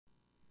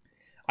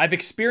I've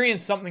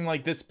experienced something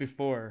like this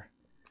before.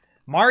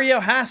 Mario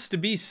has to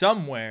be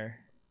somewhere.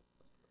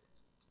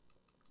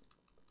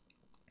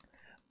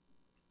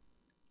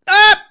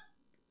 Ah!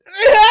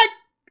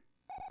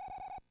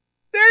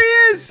 There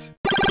he is!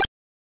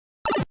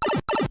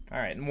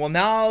 Alright, well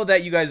now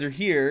that you guys are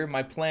here,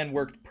 my plan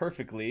worked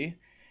perfectly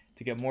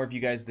to get more of you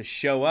guys to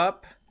show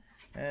up.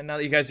 And now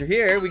that you guys are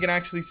here, we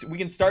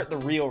can start the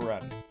real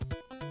run.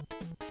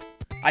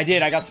 I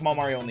got Small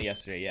Mario only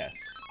yesterday, yes.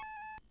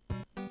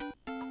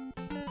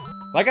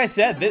 Like I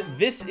said,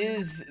 this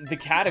is the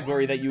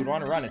category that you would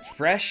want to run. It's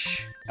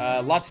fresh,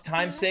 lots of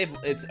time saved,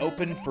 it's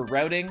open for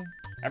routing.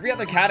 Every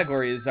other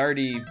category is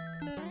already...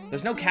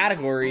 There's no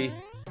category,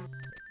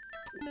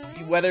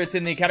 whether it's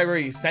in the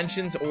category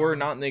extensions or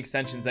not in the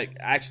extensions, that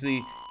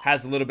actually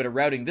has a little bit of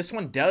routing. This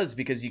one does,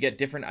 because you get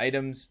different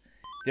items,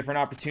 different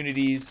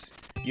opportunities.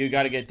 You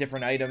gotta get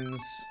different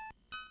items.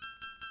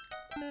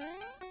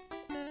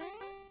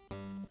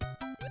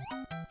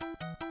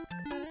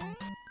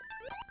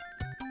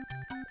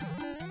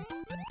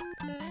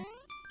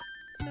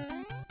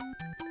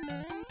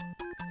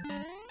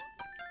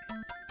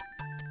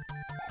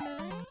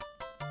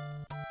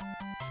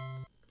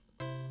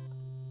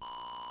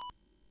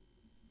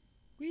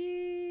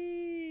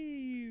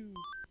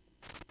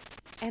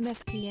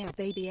 MFP yeah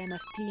baby,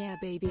 MFP yeah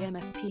baby,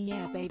 MFP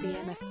yeah baby,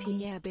 MFP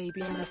yeah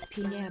baby,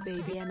 MFP yeah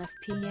baby,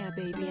 MFP yeah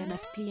baby,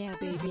 MFP yeah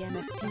baby,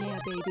 MFP yeah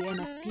baby,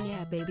 MFP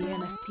yeah baby,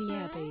 MFP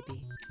yeah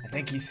baby. I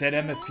think he said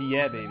MFP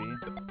yeah baby.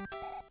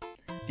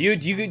 Do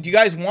you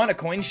guys want a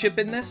coin ship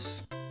in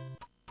this?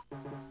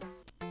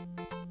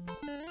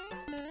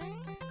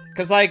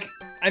 Cause like,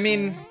 I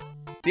mean,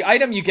 the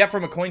item you get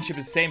from a coin ship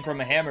is the same from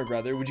a Hammer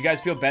Brother. Would you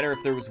guys feel better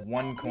if there was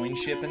one coin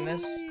ship in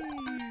this?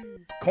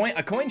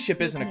 A coin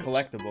ship isn't a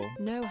collectible.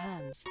 No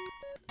hands.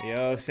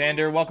 Yo,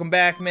 Sander, welcome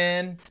back,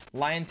 man.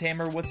 Lion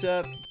Tamer, what's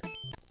up?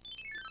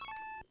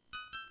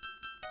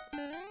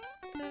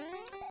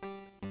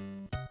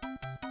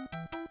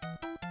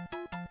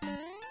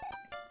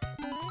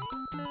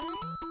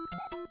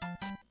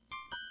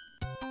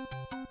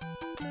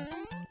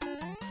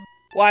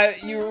 Why,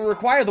 you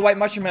require the White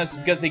Mushroom House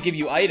because they give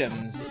you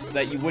items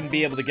that you wouldn't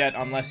be able to get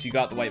unless you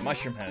got the White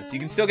Mushroom House. You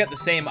can still get the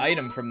same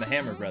item from the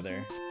Hammer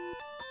Brother.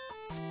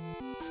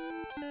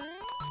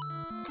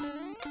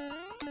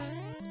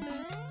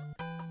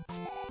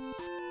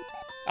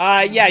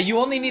 Yeah, you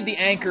only need the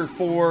anchor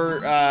for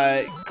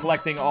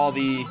collecting all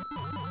the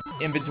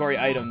inventory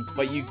items,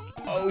 but you...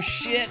 Oh,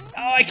 shit!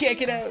 Oh, I can't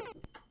get out!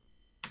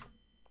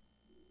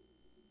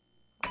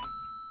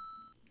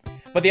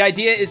 But the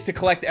idea is to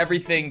collect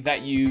everything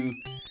that you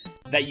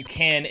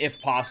can,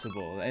 if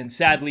possible. And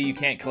sadly, you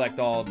can't collect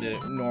all the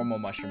normal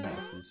mushroom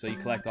houses, so you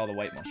collect all the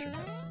white mushroom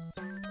houses.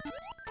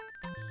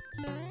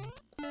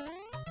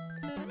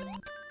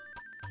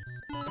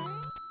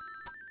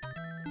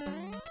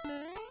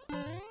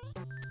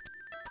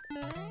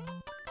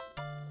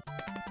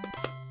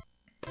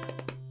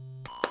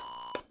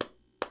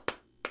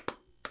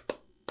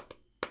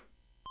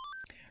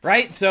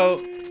 Right? So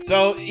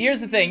here's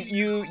the thing.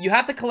 You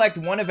have to collect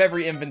one of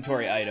every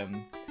inventory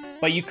item,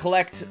 but you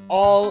collect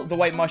all the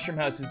white mushroom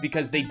houses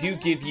because they do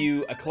give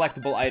you a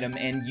collectible item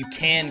and you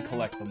can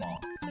collect them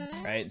all.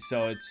 Right?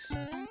 So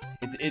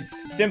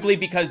it's simply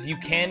because you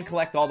can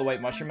collect all the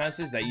white mushroom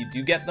houses that you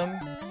do get them,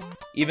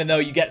 even though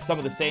you get some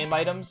of the same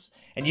items.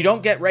 And you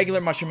don't get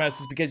regular mushroom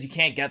houses because you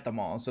can't get them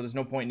all, so there's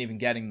no point in even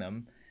getting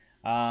them.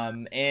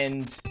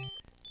 And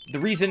the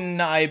reason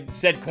I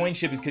said coin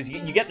ship is because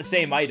you get the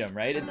same item,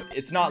 right?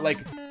 It's not like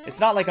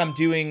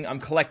I'm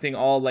collecting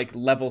all like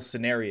level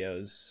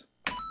scenarios,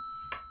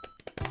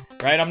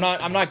 right? I'm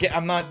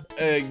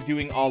not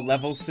doing all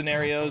level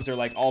scenarios or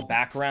like all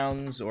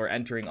backgrounds or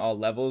entering all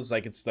levels.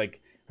 Like it's like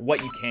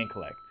what you can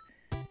collect.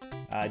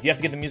 Do you have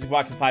to get the music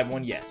box in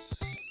 5.1?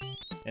 Yes.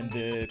 And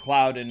the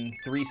cloud in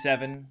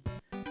 3.7.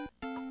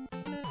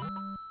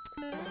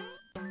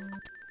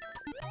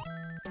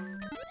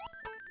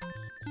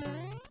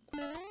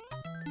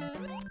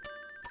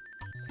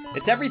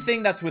 It's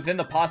everything that's within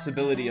the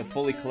possibility of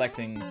fully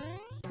collecting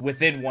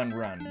within one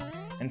run.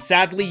 And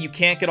sadly, you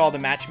can't get all the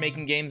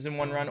matchmaking games in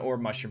one run or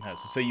mushroom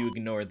houses, so you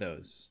ignore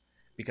those.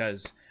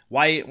 Because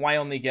why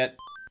only get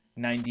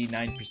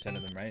 99%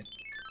 of them, right?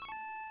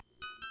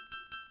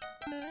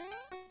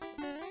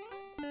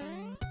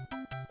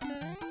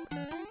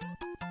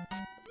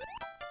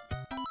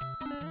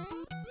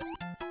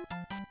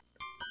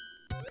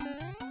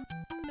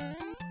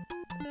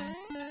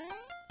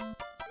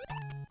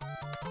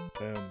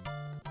 Boom.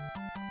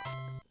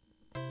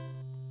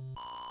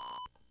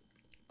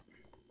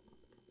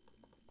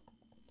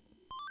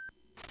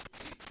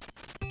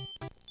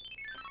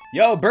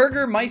 Yo,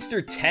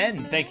 Burgermeister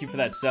 10, thank you for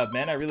that sub,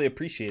 man. I really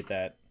appreciate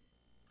that.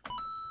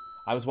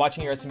 I was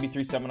watching your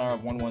SMB3 seminar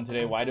of 1-1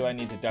 today. Why do I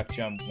need to duck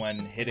jump when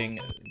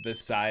hitting the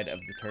side of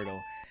the turtle?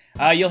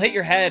 You'll hit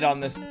your head on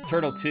this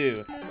turtle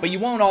too, but you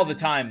won't all the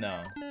time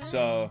though.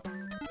 So,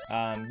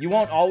 you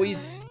won't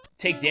always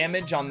take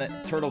damage on the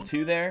turtle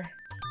 2 there,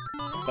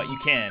 but you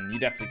can. You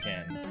definitely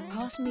can.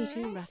 Pass me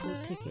 2 raffle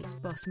tickets,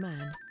 boss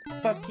man.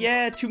 Fuck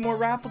yeah, 2 more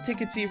raffle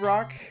tickets,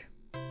 E-Rock.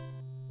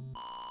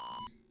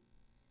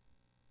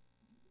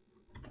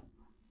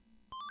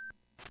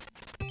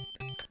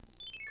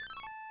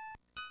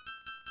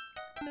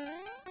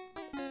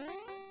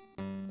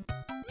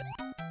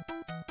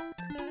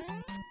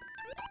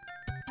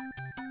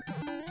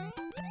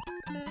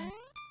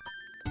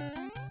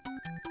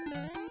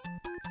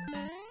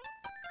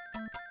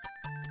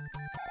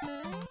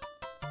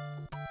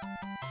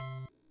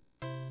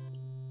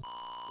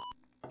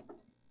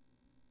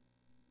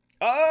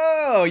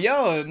 Oh,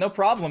 yo, no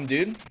problem,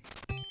 dude.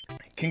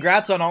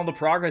 Congrats on all the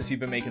progress you've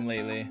been making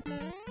lately.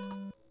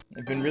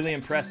 I've been really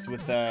impressed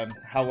with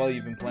how well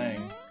you've been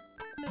playing.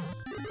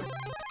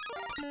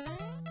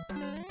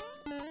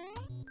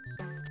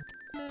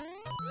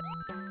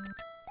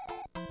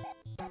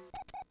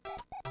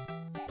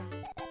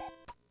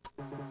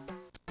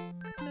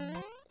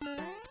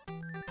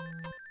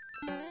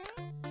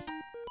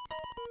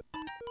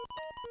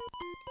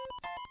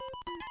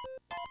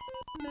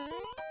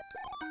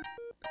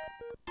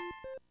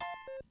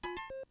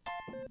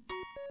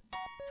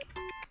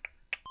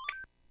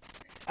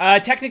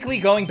 Technically,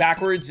 going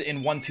backwards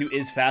in 1-2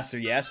 is faster,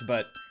 yes,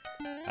 but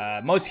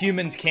most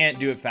humans can't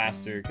do it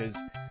faster because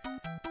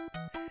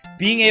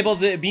being able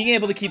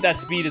to keep that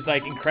speed is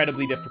like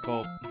incredibly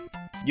difficult.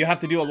 You have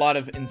to do a lot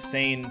of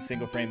insane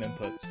single frame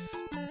inputs,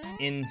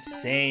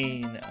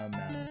 insane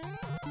amount.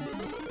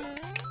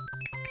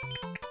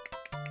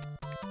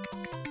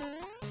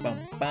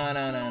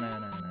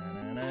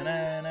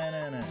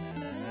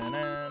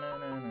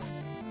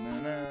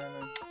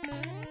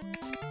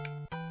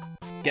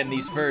 Getting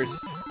these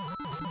first.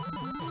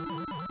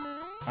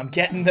 I'm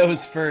getting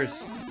those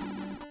first.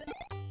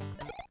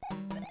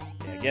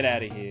 Yeah, get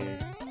out of here.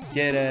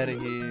 Get out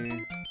of here.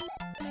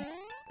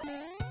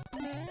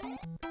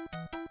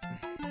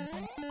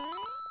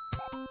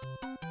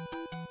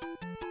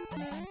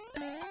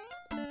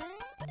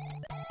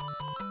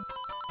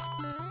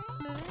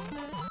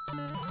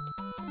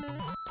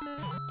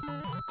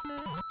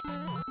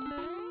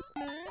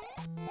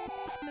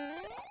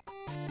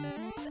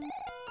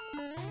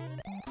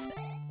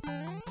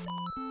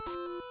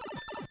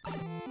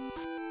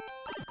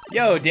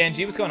 Yo, Dan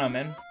G, what's going on,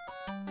 man?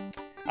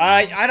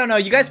 I don't know.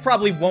 You guys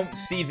probably won't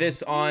see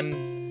this on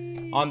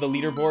the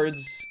leaderboards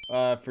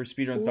for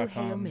speedruns.com.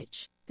 All hail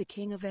Mitch, the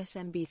king of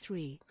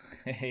SMB3.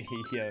 Hey,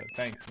 yo,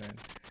 thanks, man.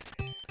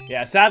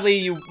 Yeah, sadly,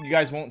 you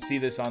guys won't see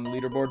this on the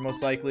leaderboard,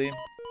 most likely.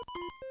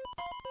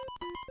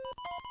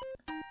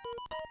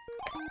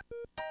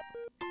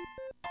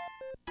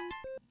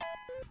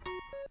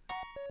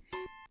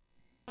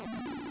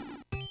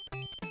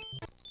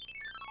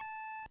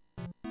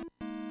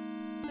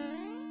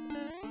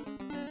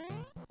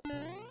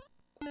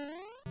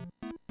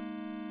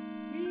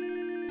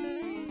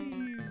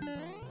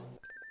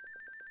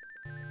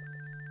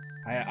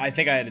 I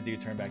think I had to do a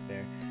turn back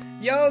there.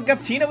 Yo,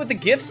 Guptina with the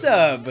gift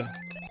sub!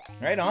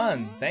 Right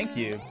on, thank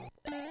you.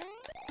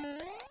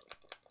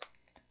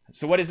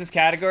 So what is this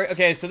category?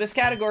 Okay, so this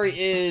category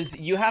is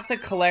you have to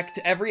collect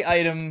every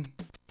item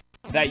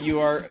that you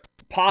are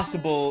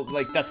possible,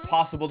 like that's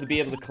possible to be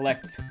able to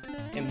collect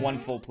in one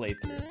full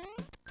playthrough.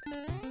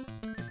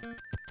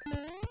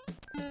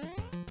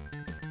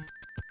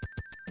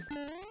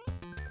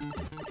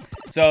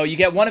 So you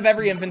get one of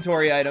every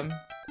inventory item.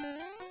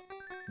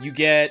 You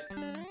get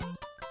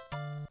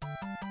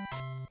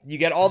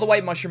all the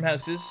white mushroom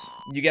houses.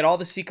 You get all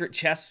the secret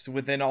chests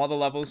within all the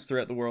levels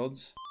throughout the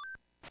worlds.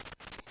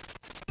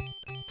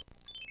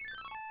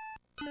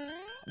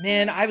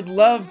 Man, I would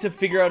love to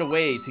figure out a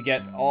way to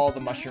get all the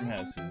mushroom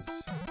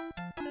houses.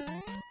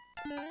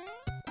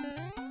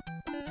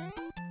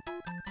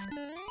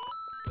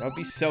 That would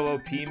be so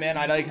OP, man.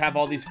 I'd like have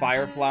all these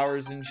fire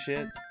flowers and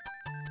shit.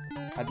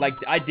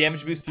 I'd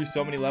damage boost through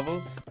so many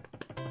levels.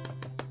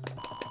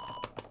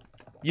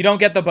 You don't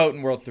get the boat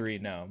in World 3,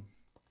 no.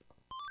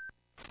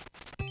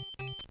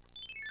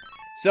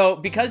 So,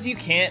 because you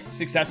can't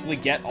successfully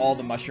get all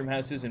the mushroom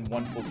houses in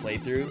one full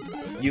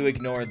playthrough, you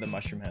ignore the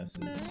mushroom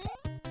houses.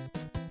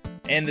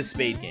 And the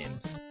spade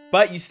games.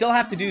 But you still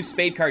have to do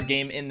spade card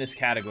game in this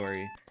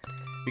category.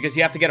 Because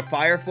you have to get a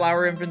fire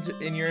flower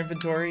in your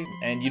inventory,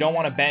 and you don't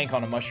want to bank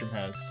on a mushroom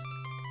house.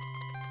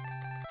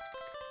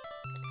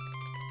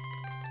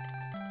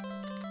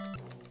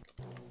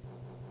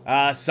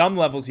 Some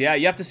levels, yeah.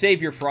 You have to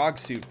save your frog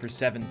suit for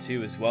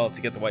 7-2 as well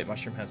to get the white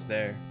mushroom house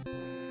there.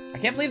 I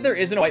can't believe there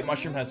isn't a white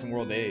mushroom house in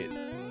World 8.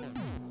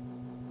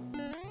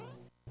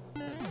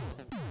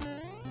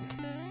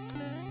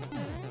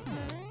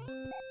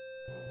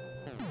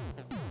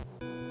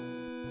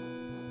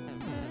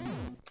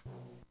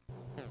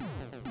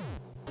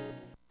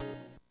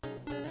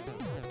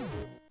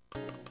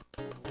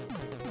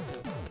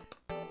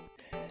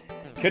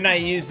 Couldn't I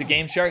use the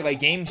Game Shark like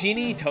Game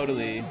Genie?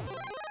 Totally.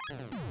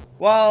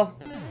 Well,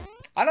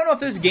 I don't know if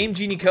there's a Game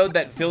Genie code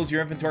that fills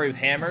your inventory with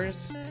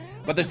hammers,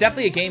 but there's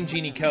definitely a Game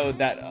Genie code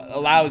that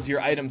allows your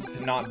items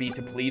to not be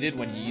depleted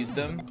when you use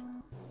them.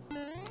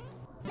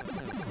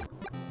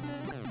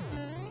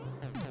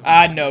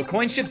 No.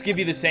 Coin ships give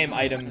you the same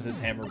items as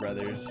Hammer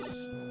Brothers.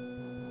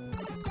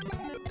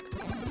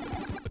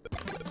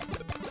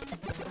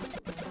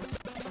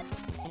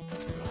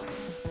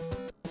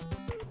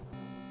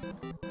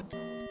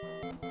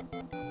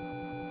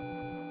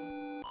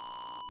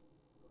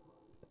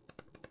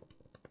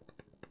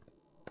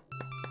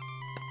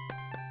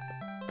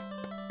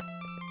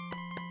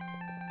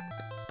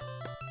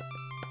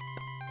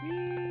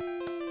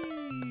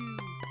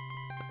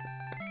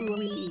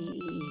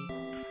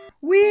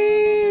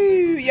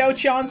 Woo! Yo,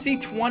 Chauncey,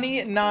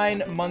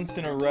 29 months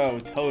in a row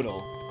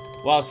total.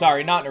 Well,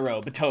 sorry, not in a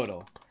row, but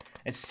total.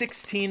 It's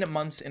 16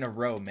 months in a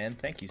row, man.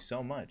 Thank you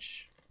so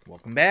much.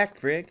 Welcome back,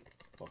 Frig.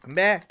 Welcome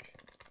back.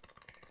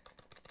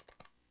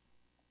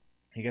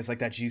 You guys like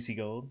that juicy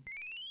gold?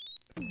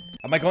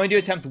 Am I going to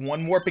attempt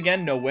one warp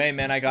again? No way,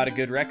 man. I got a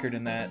good record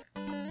in that.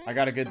 I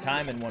got a good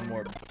time in one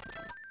warp.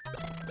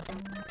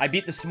 I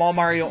beat the small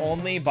Mario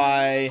only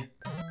by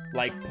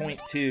like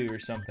 0.2 or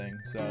something,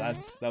 so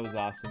that was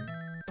awesome.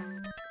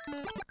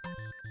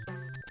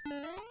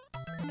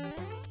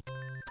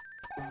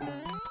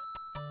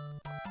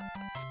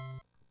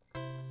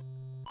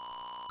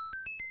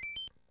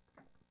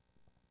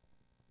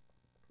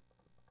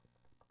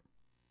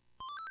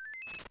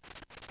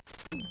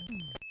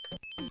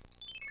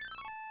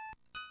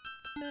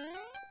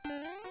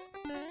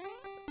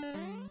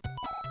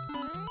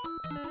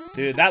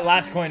 Dude, that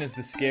last coin is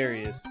the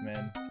scariest,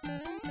 man.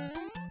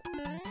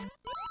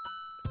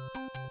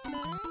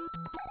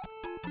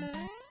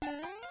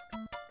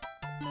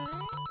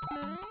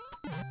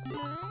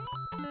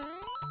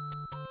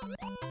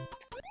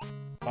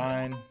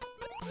 Fine.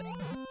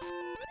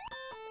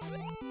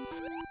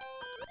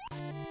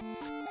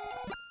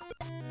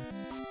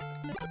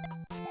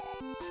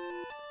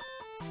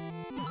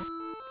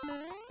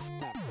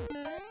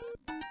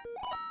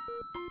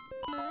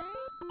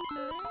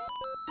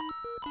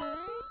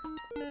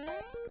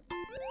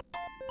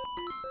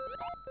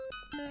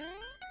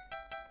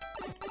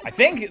 I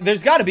think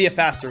there's got to be a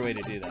faster way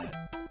to do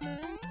that.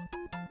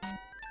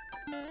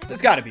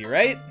 There's got to be,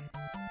 right?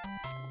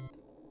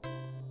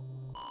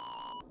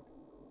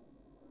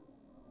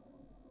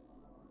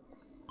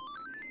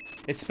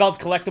 It's spelled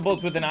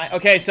collectibles with an I.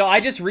 Okay, so I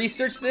just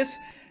researched this.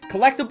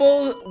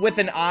 Collectible with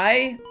an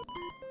I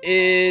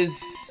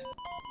is...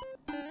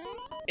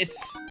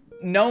 It's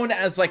known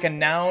as like a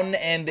noun,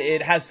 and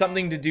it has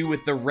something to do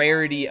with the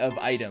rarity of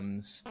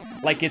items.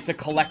 Like it's a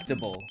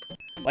collectible.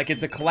 Like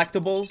it's a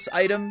collectibles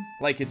item,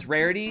 like its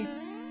rarity.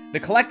 The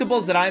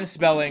collectibles that I'm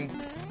spelling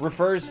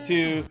refers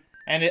to,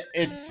 and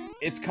it's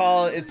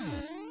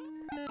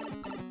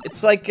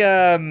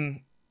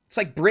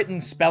like Britain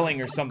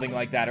spelling or something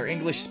like that, or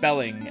English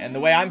spelling, and the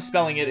way I'm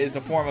spelling it is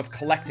a form of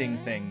collecting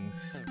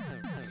things.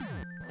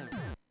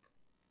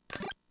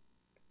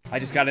 I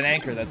just got an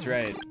anchor, that's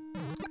right.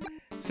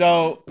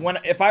 So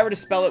if I were to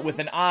spell it with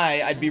an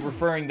I, I'd be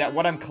referring that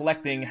what I'm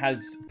collecting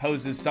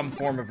poses some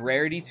form of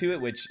rarity to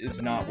it, which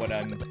is not what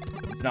I'm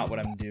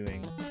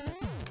doing.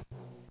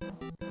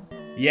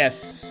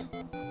 Yes.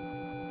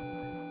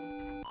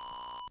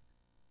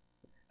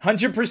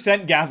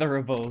 100%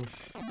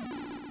 gatherables.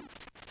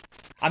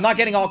 I'm not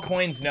getting all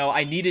coins, no.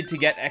 I needed to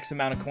get X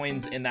amount of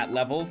coins in that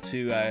level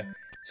to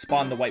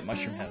spawn the White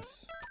Mushroom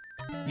House.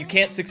 You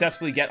can't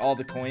successfully get all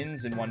the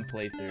coins in one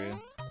playthrough.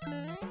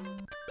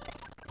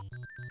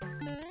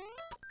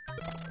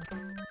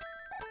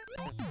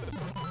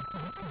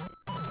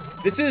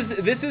 This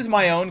is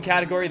my own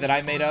category that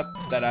I made up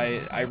that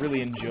I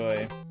really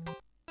enjoy.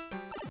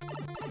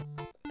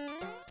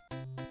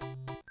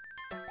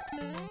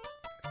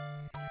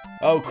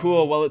 Oh,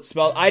 cool. Well, it's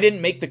spelled... I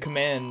didn't make the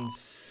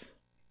commands,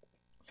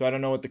 so I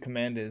don't know what the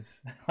command is.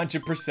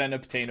 100%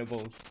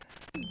 obtainables.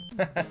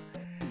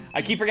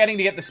 I keep forgetting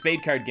to get the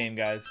spade card game,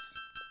 guys.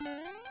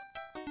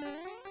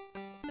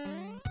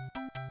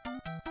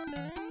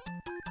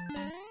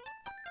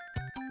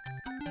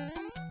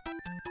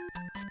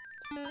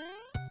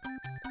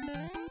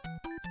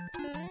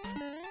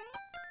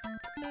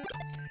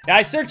 Yeah,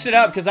 I searched it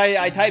up because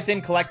I typed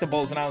in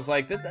collectibles and I was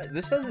like,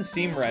 this doesn't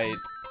seem right.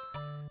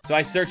 So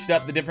I searched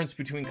up the difference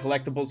between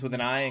collectibles with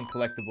an I and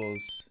collectibles.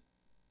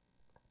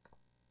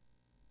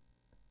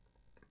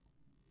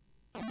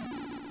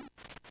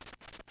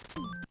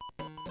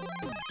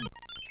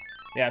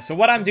 Yeah, so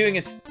what I'm doing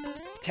is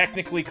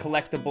technically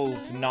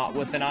collectibles not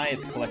with an I,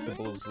 it's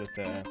collectibles with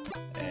a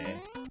A.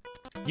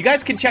 You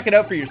guys can check it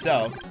out for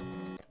yourself.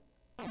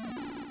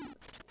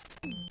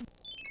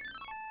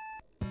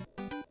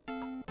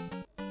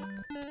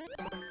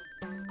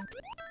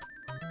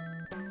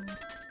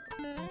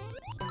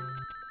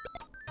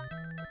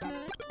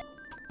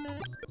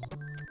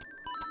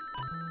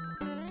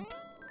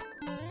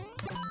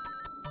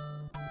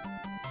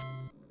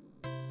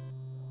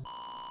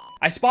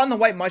 I spawn the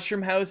White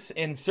Mushroom House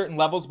in certain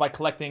levels by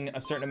collecting a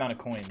certain amount of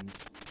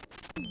coins.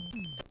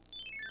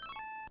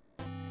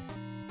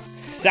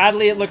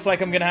 Sadly, it looks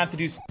like I'm gonna have to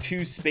do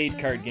 2 spade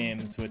card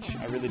games, which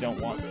I really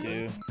don't want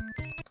to.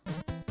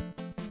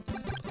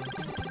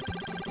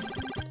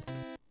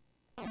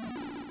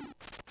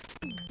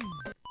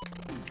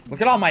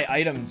 Look at all my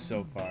items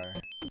so far.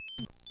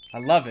 I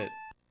love it.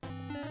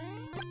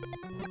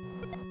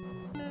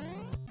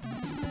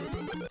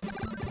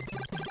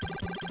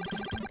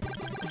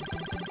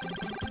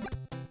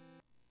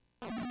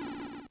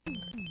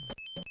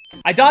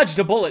 I dodged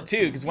a bullet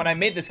too, because when I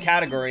made this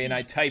category and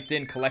I typed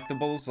in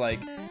collectibles like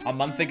a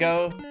month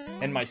ago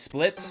in my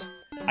splits,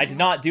 I did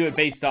not do it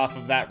based off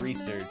of that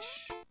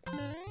research.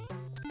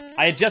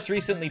 I had just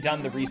recently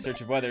done the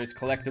research of whether it's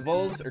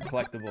collectibles or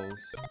collectibles.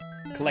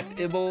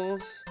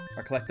 Collectibles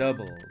or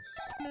collectibles.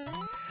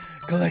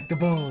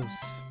 Collectibles.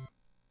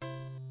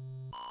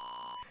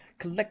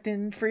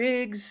 Collecting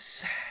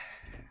frigs.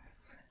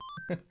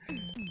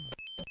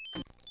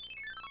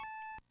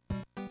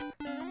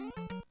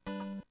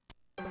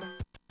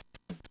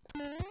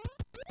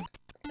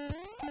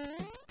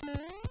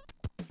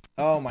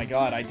 Oh my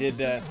god, I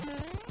did,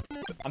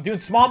 I'm doing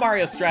small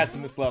Mario strats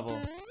in this level.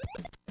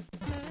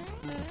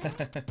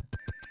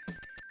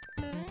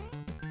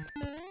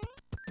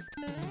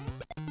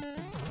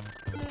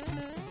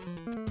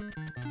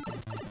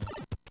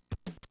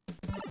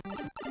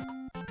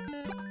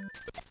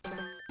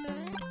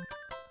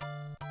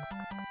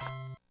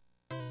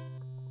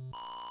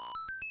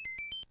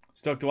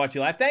 Stoked to watch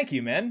you live. Thank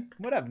you, man.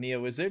 What up,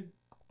 Neo Wizard?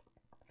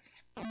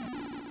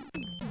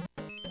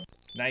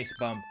 Nice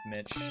bump,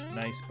 Mitch.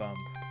 Nice bump.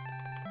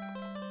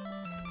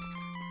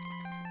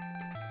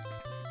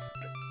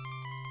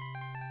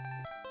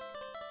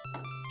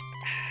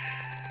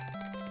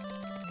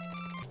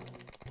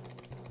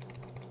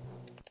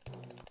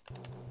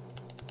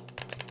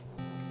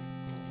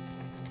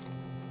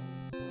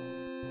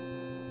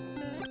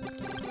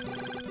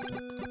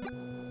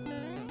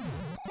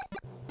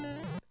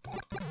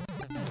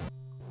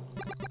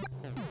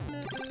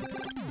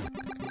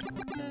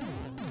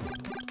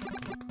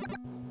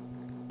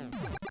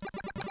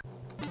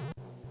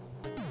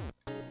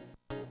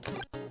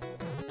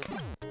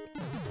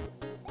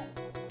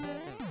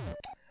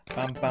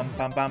 Bum bum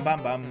bum bum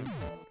bum bum.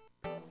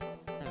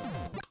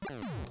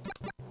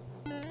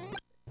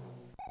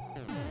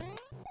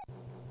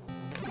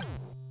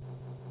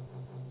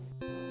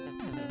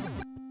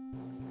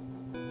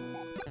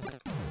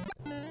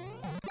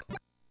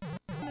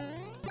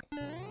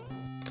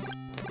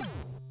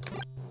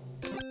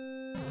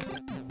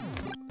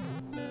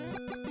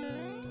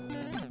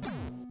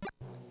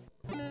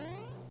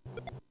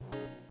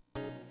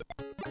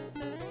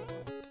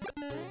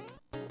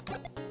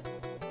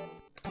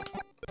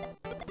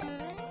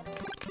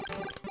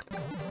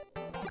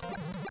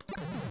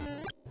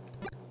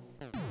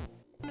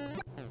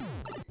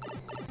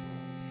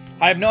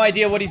 I have no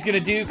idea what he's gonna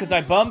do because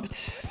I bumped,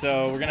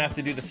 so we're gonna have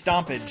to do the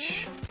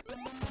stompage.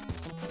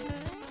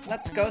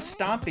 Let's go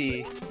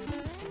stompy.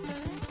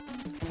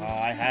 Oh,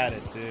 I had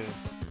it too.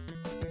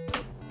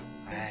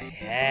 I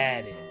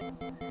had it.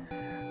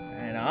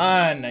 Right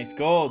on, nice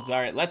golds. All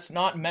right, let's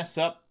not mess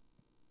up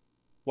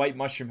white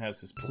mushroom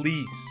houses,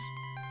 please.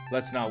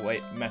 Let's not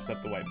mess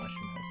up the white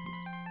mushroom houses.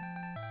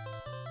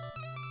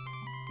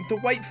 The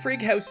white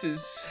frig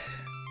houses.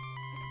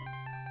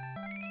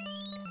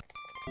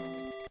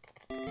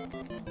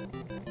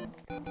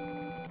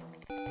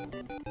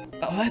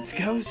 Let's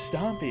go,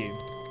 Stompy.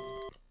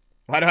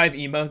 Why do I have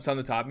emotes on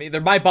the top of me? They're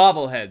my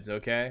bobbleheads,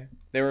 okay?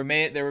 They were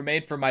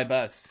made for my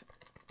bus.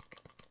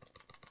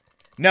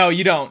 No,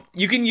 you don't.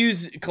 You can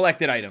use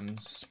collected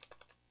items.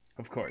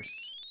 Of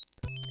course.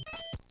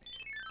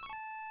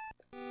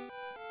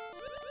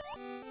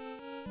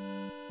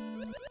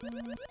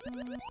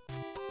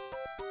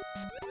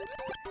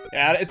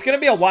 Yeah, it's gonna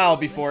be a while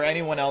before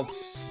anyone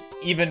else,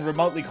 even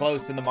remotely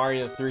close in the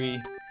Mario 3.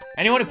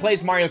 Anyone who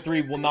plays Mario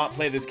 3 will not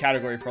play this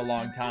category for a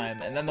long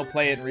time, and then they'll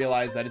play it and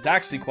realize that it's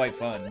actually quite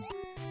fun.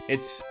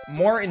 It's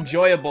more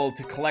enjoyable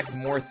to collect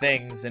more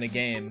things in a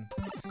game.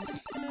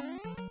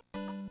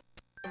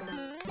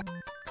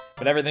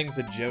 But everything's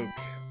a joke.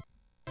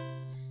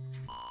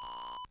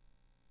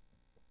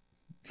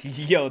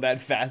 Yo, that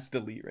fast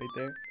delete right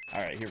there.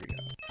 Alright, here we go.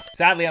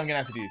 Sadly, I'm gonna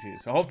have to do two,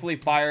 so hopefully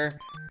fire...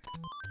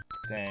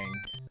 Dang.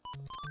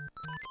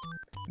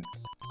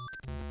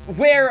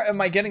 Where am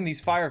I getting these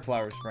fire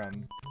flowers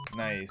from?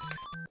 Nice.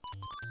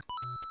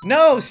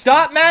 No,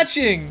 stop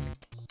matching!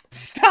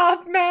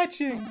 Stop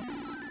matching!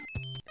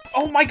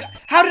 Oh my god,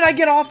 how did I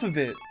get off of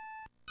it?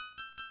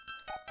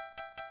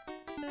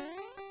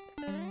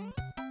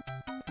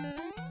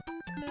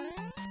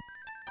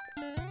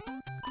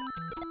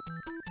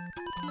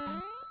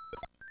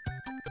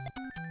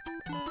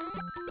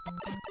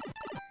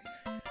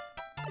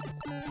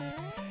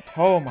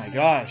 Oh my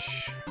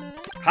gosh.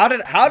 How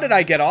did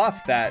I get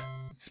off that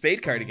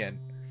spade card again?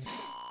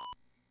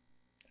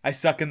 I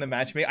suck in the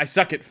matchmaking. I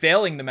suck at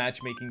failing the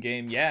matchmaking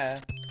game, yeah.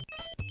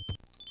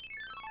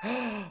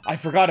 I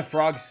forgot a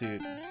frog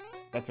suit.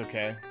 That's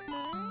okay.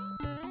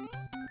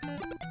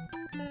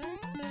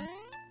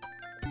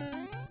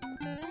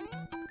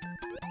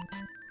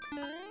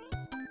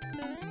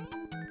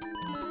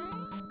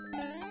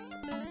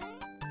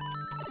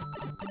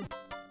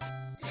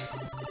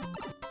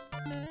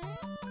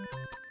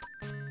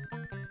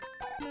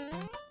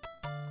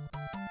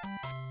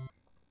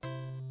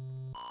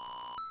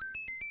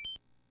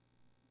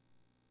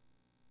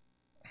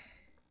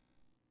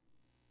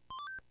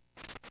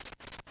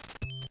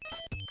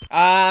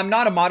 I'm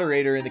not a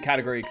moderator in the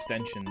category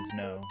extensions,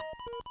 no.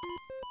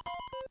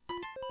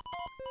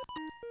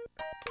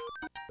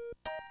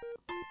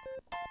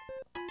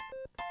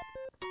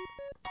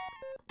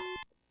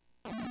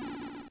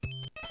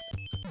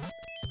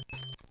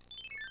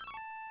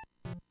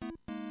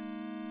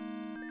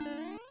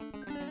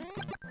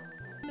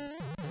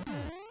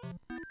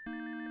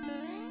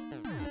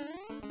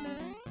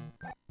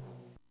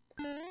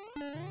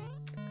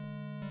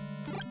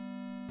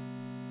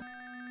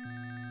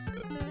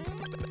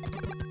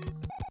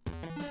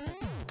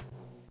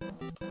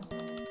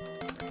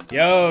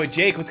 Yo,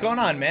 Jake, what's going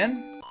on,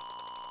 man?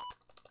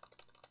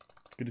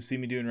 Good to see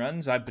me doing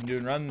runs. I've been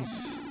doing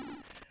runs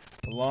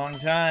a long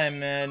time,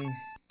 man.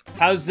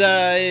 How's,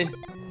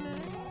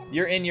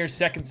 you're in your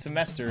second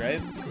semester,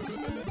 right?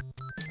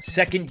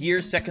 Second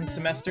year, second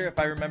semester, if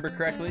I remember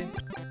correctly.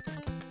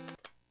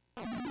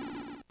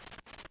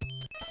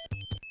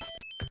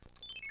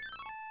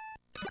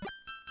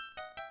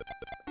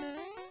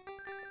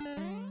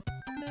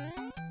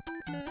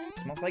 It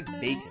smells like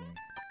bacon.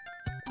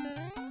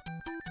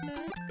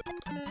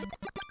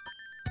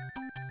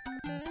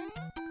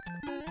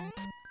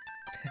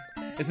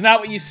 Isn't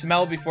that what you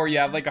smell before you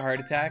have, like, a heart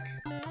attack?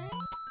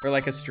 Or,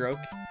 like, a stroke?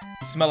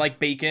 You smell like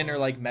bacon or,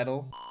 like,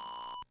 metal?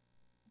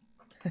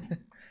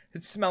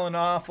 It's smelling an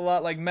awful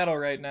lot like metal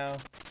right now.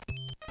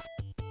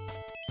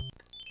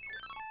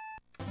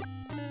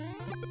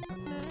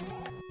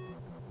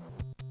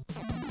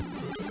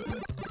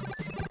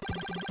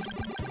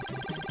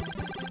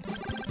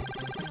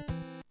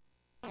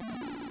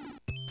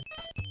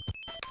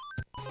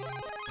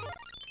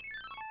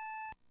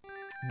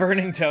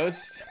 Burning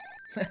toast?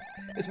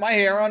 Is my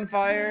hair on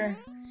fire?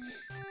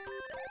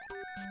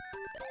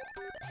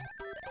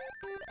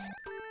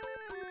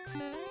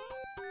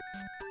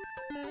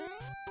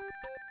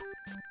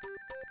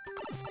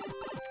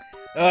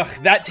 Ugh,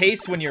 that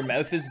taste when your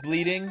mouth is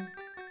bleeding.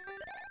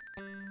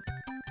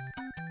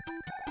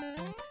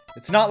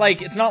 It's not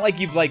like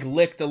you've like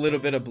licked a little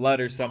bit of blood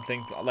or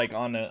something like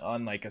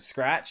on like a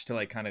scratch to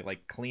like kind of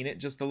like clean it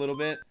just a little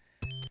bit.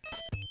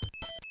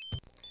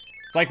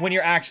 It's like when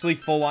you're actually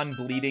full on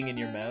bleeding in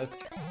your mouth.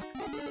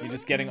 You're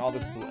just getting all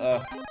this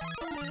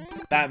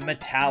that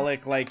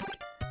metallic, like,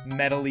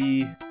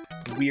 metally,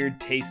 weird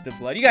taste of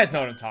blood. You guys know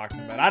what I'm talking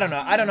about. I don't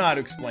know how to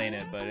explain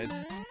it, but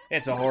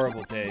it's a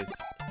horrible taste.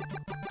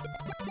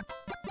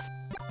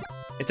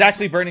 It's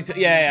actually burning to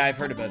yeah, I've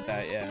heard about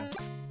that, yeah.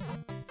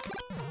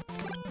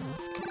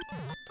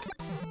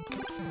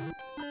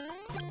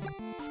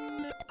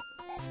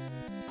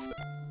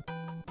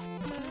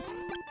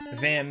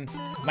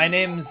 My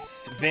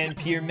name's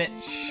Vampire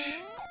Mitch.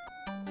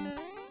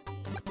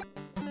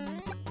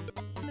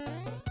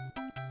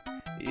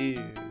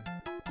 Ew.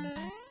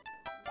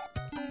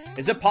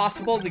 Is it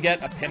possible to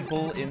get a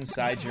pimple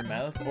inside your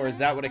mouth? Or is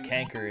that what a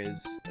canker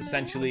is?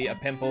 Essentially a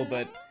pimple,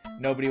 but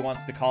nobody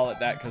wants to call it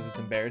that because it's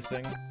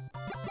embarrassing?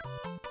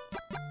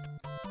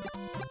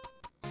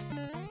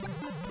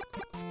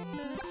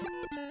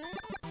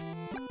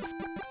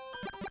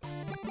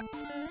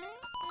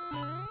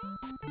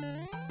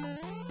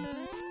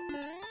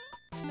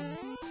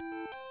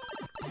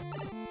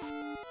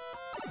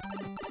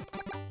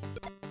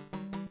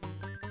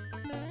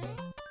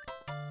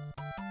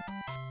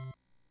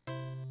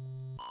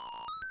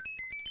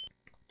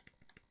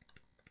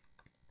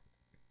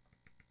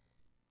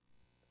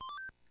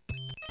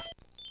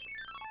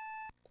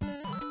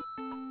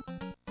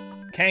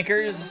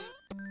 Cankers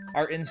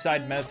are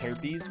inside mouth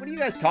herpes? What are you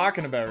guys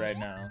talking about right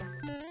now?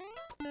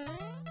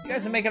 You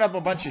guys are making up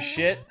a bunch of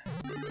shit.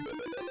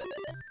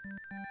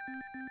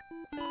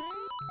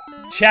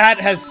 Chat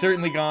has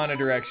certainly gone a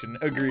direction.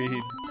 Agreed.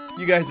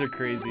 You guys are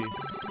crazy.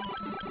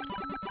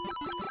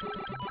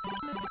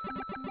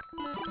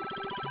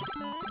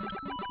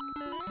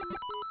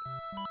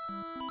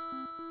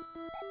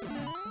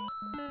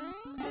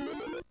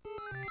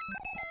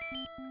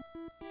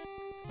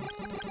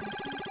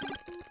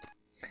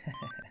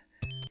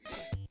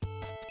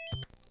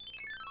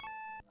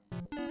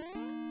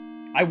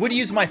 I would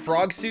use my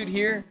frog suit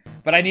here,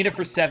 but I need it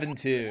for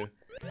 7-2.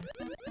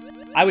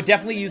 I would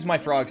definitely use my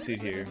frog suit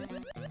here.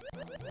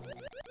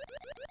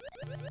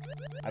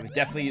 I would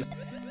definitely use...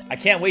 I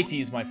can't wait to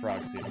use my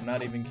frog suit. I'm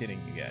not even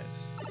kidding you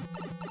guys.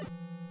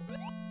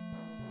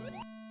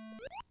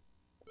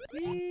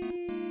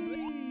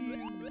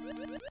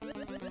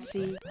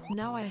 See,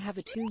 now I have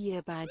a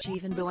 2-year badge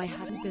even though I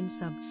haven't been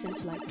subbed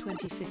since like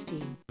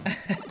 2015.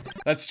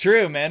 That's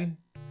true, man.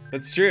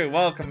 That's true.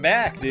 Welcome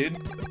back, dude.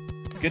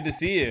 It's good to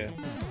see you.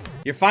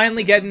 You're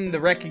finally getting the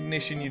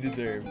recognition you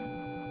deserve.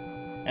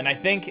 And I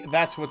think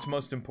that's what's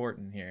most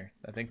important here.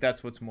 I think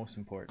that's what's most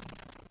important.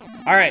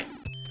 Alright.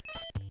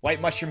 White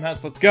Mushroom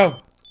House, let's go!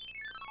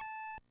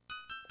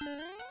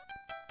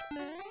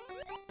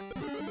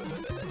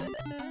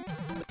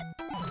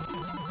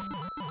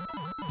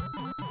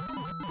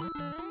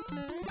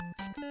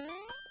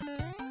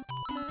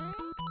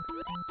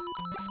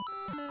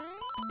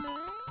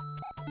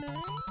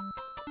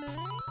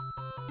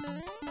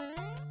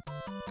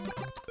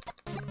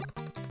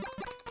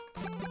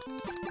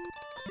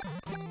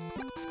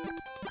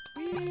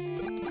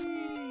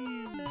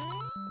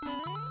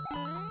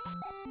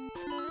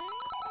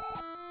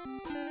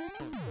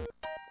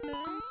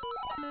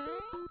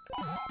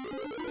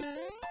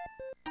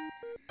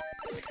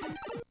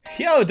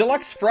 Yo,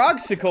 Deluxe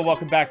Frogsicle,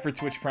 welcome back for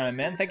Twitch Prime,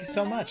 man. Thank you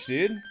so much,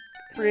 dude.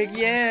 Frig,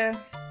 yeah.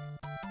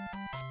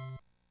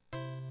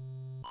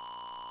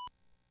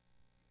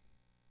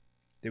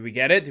 Did we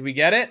get it? Did we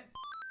get it?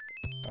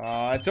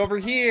 Oh, it's over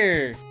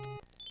here.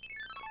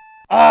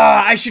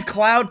 Ah, I should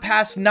cloud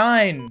past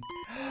 9.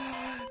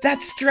 That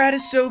strat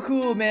is so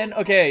cool, man.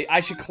 Okay, I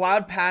should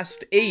cloud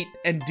past 8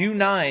 and do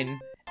 9,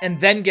 and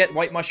then get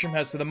White Mushroom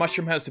House, so the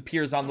Mushroom House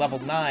appears on level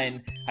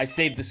 9. I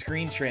saved the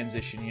screen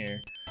transition here.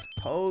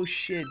 Oh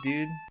shit,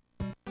 dude.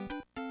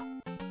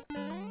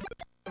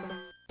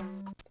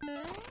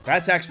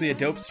 That's actually a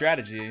dope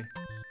strategy.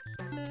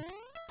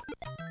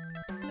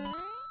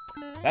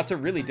 That's a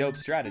really dope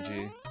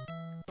strategy.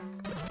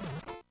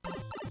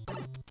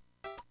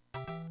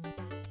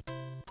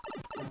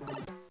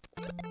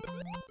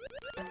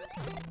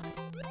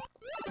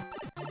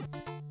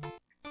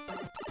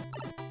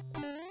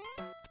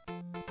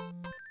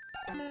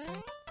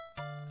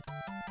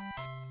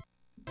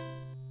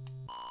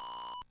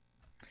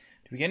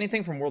 Did we get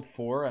anything from World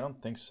 4? I don't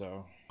think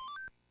so.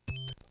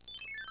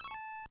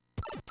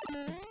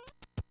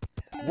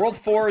 World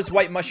 4's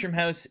White Mushroom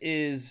House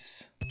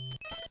is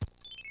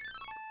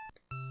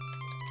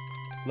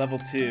level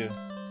 2.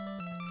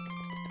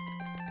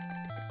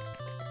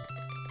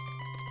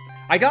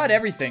 I got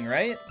everything,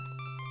 right?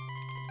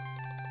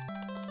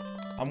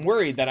 I'm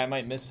worried that I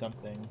might miss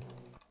something.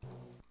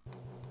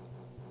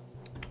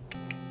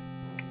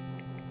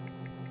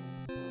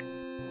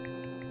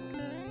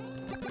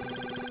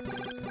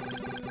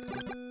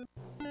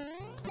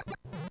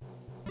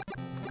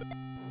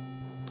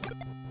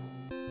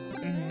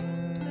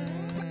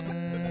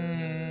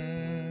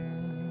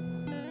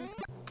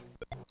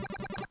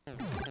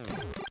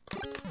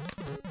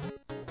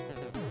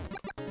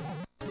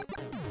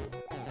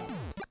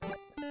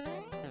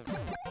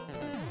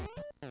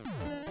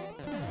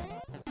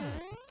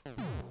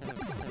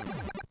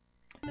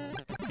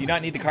 Do you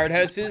not need the card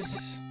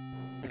houses?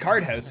 The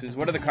card houses?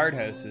 What are the card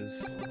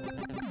houses?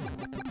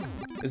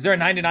 Is there a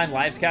 99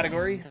 lives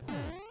category?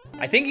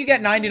 I think you get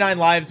 99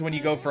 lives when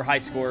you go for high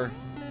score,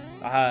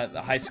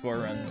 the high score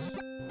runs.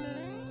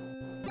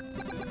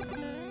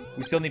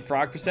 We still need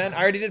frog percent?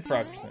 I already did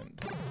frog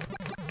percent.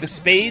 The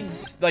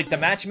spades, like the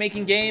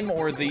matchmaking game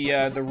or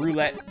the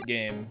roulette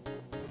game?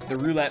 The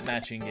roulette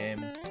matching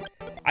game.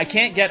 I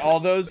can't get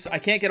all those. I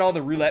can't get all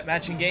the roulette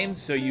matching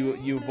games, so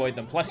you avoid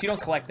them. Plus, you don't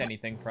collect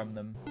anything from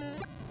them.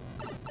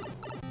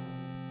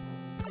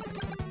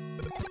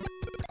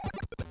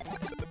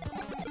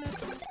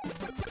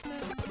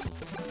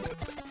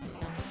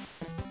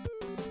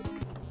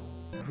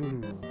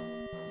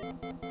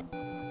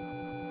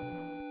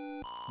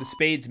 The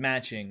spades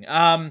matching.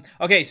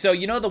 Okay, so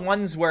you know the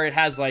ones where it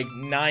has like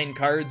 9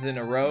 cards in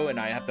a row and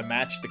I have to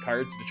match the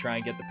cards to try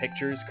and get the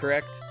pictures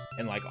correct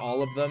and like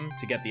all of them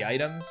to get the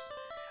items?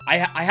 I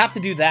have to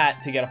do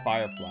that to get a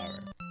fire flower.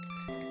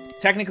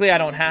 Technically I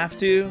don't have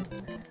to,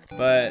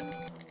 but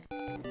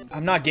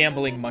I'm not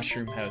gambling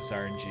Mushroom House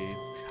RNG.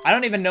 I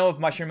don't even know if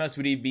Mushroom House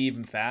would be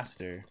even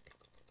faster.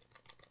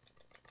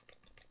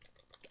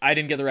 I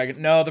didn't get the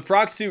regular. No, the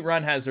Frog Suit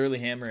run has early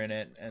hammer in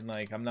it, and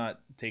like I'm not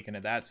taking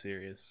it that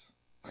serious.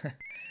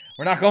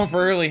 We're not going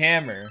for early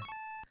hammer.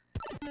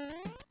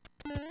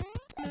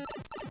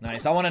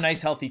 Nice. I want a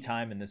nice healthy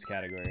time in this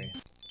category.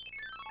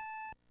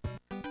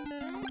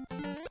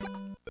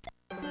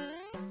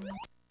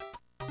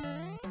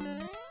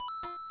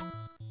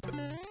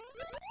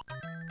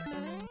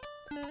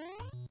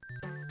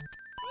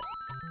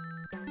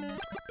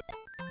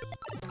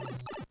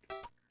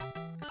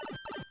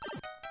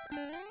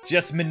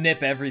 Just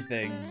manip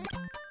everything.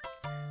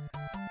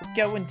 We're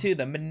going to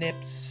the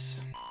manips.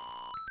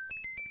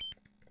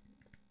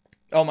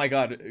 Oh my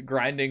god,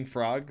 grinding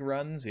frog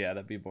runs? Yeah,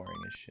 that'd be boring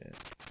as shit.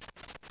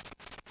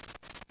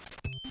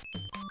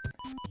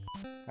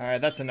 Alright,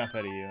 that's enough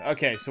out of you.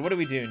 Okay, so what are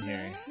we doing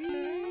here?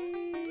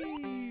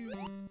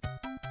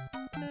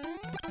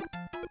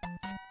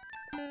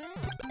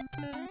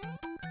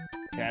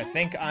 Okay, I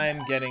think I'm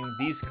getting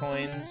these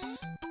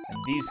coins and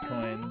these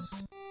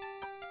coins.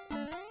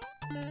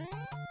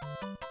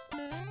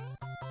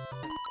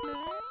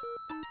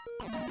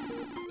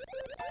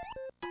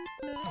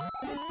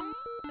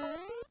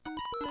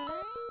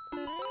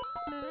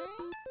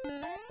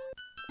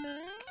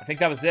 I think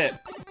that was it.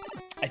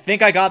 I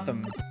think I got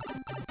them.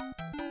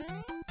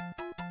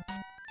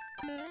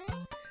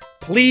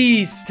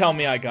 Please tell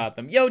me I got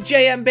them. Yo,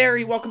 JM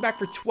Barry, welcome back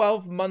for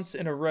 12 months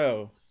in a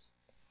row.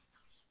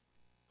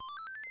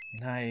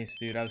 Nice,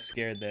 dude. I was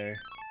scared there.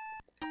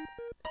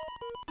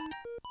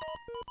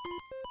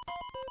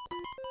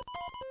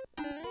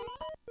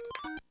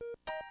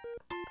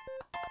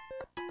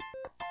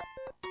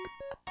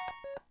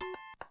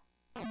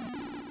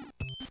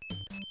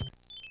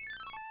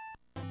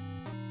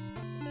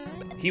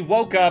 He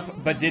woke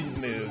up, but didn't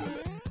move.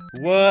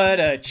 What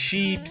a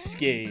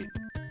cheapskate.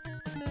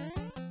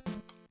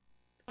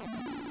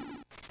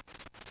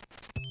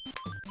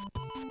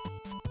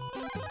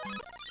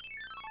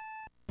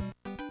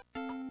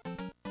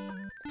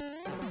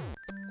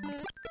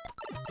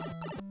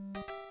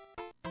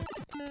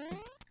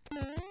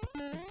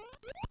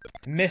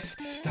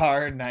 Missed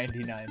star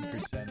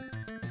 99%.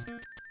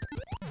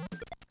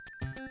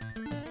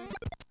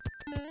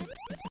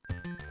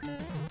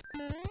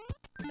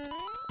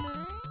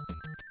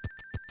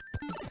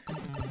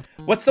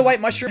 What's the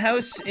white mushroom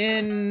house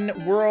in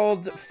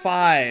World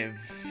 5?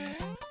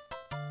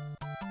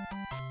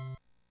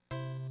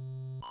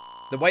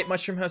 The white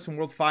mushroom house in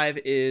World 5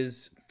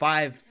 is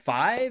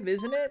 5-5,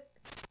 isn't it?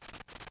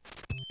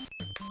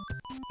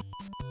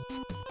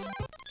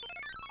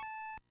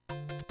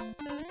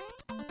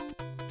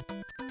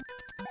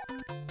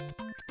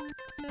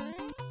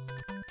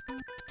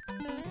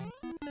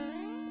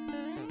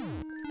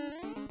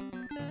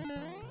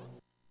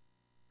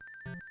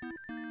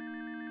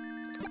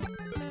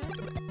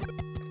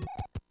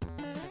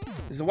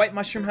 Is the white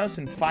mushroom house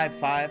in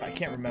 5-5? I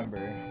can't remember.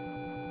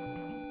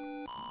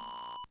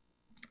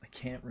 I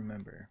can't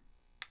remember.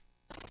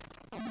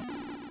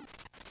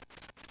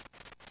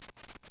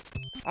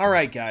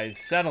 Alright guys,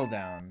 settle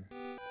down.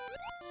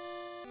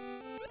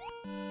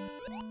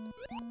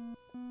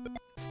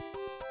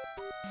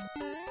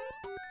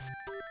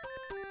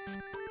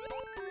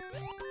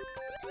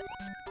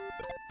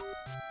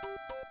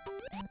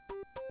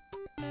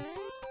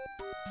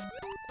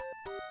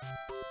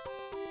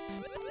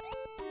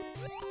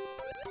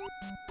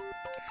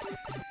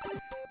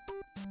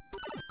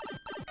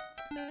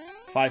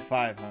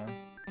 Five, huh?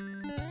 I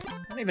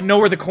don't even know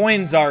where the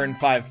coins are in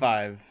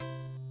 5-5.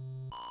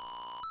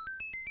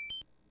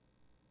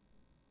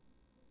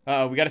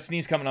 Uh-oh, we got a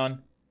sneeze coming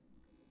on.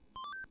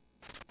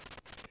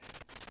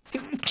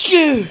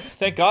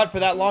 Thank God for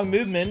that long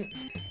movement.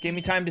 Gave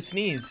me time to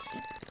sneeze.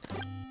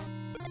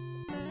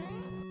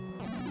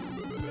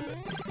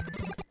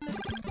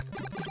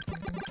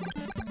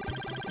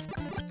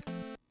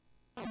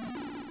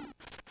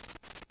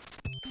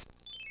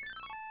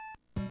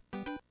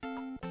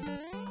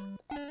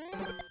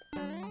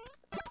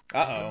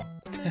 Uh-oh.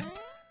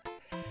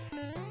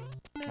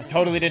 I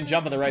totally didn't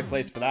jump in the right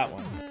place for that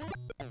one.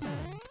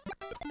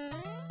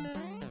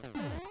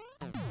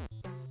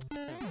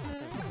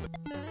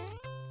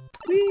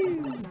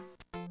 Woo!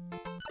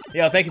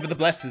 Yo, thank you for the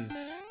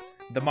blesses.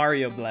 The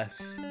Mario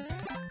bless.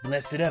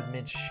 Bless it up,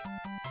 Mitch.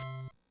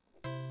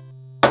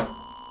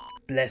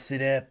 Bless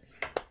it up.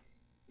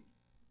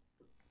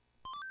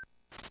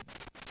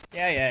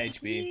 Yeah,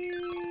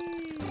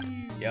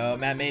 HB. Yo,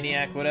 Matt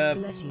Maniac, what up?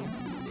 Bless you.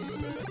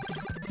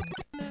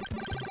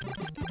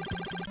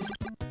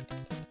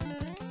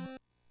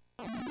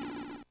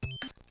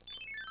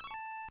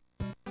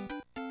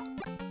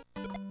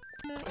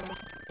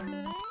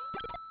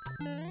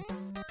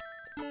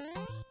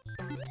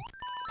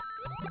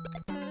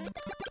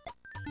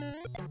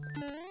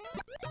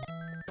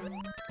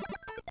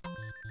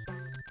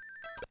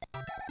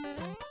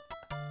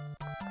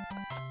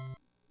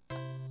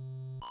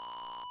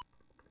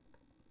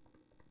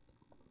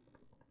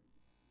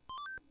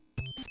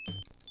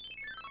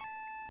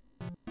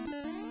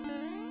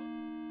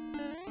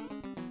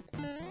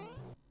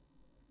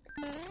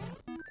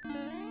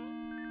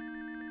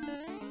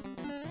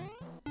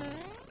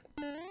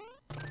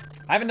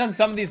 I haven't done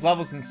some of these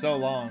levels in so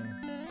long.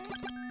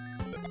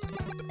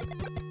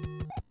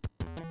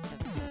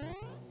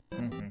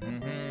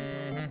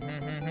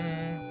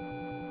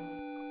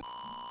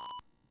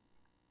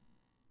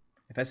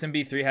 If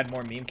SMB3 had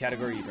more meme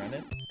category, you'd run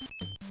it.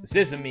 This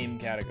is a meme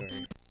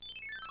category.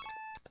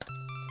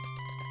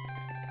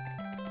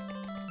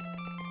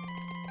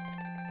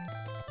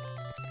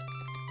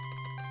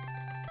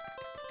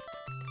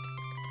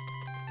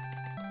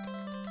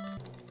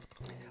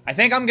 I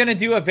think I'm gonna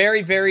do a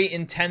very, very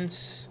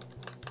intense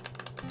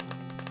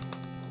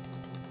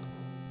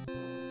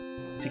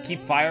to keep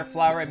Fire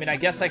Flower. I mean, I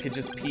guess I could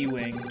just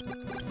P-Wing.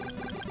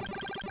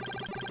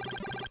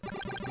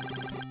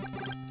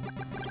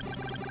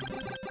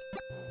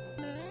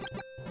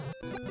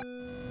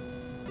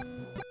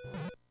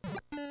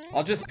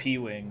 I'll just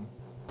P-Wing.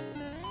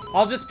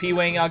 I'll just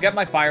P-Wing. I'll get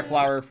my Fire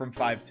Flower from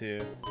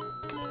 5-2.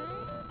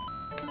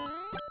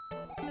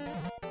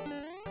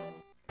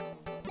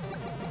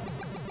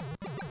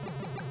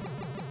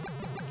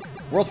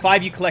 World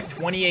 5, you collect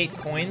 28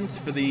 coins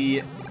for the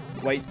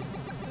white...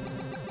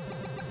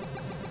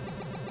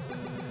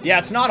 Yeah,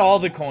 it's not all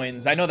the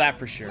coins. I know that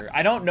for sure.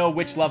 I don't know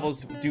which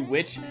levels do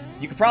which.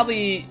 You could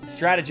probably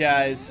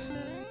strategize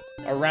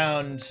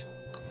around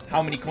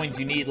how many coins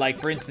you need. Like,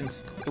 for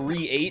instance,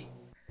 3-8.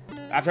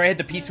 After I hit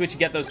the P-switch to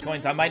get those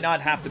coins, I might not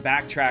have to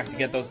backtrack to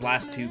get those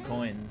last 2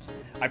 coins.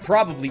 I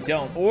probably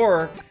don't.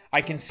 Or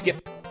I can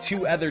skip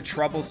 2 other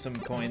troublesome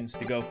coins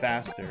to go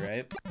faster,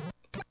 right?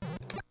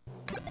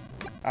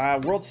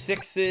 World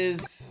 6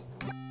 is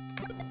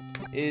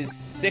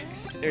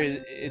 6, or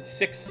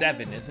it's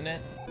 6-7, isn't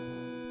it?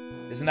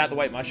 Isn't that the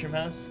White Mushroom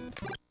House?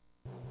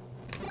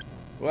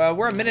 Well,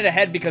 we're a minute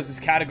ahead because this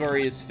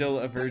category is still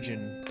a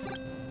virgin.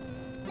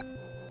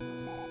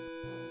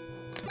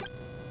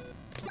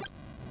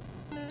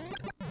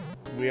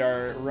 We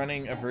are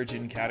running a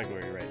virgin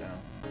category right now.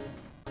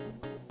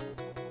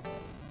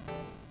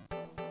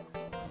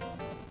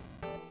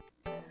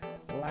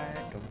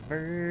 Like a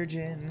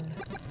virgin.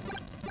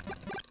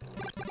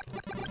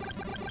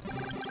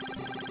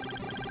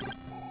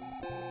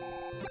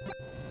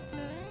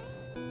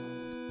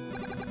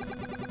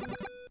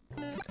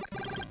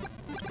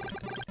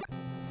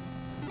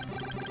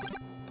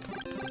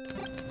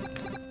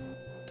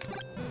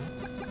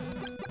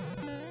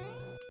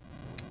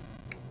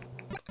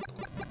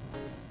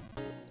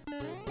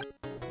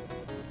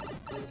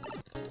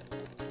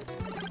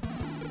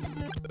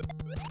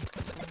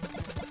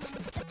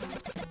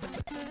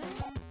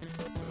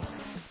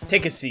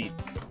 Take a seat.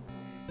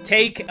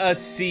 Take a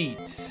seat.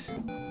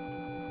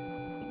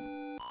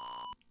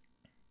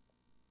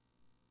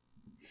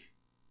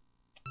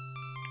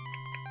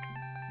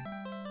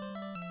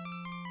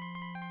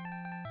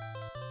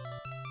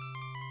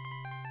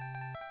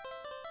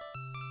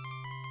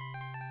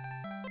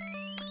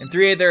 In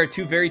 3A, there are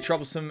 2 very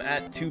troublesome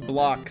at 2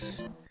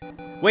 blocks.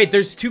 Wait,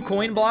 there's 2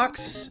 coin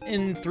blocks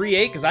in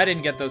 3A? Because I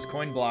didn't get those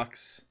coin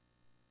blocks.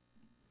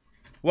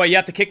 What, you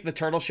have to kick the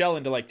turtle shell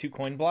into, like, 2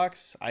 coin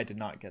blocks? I did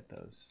not get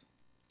those.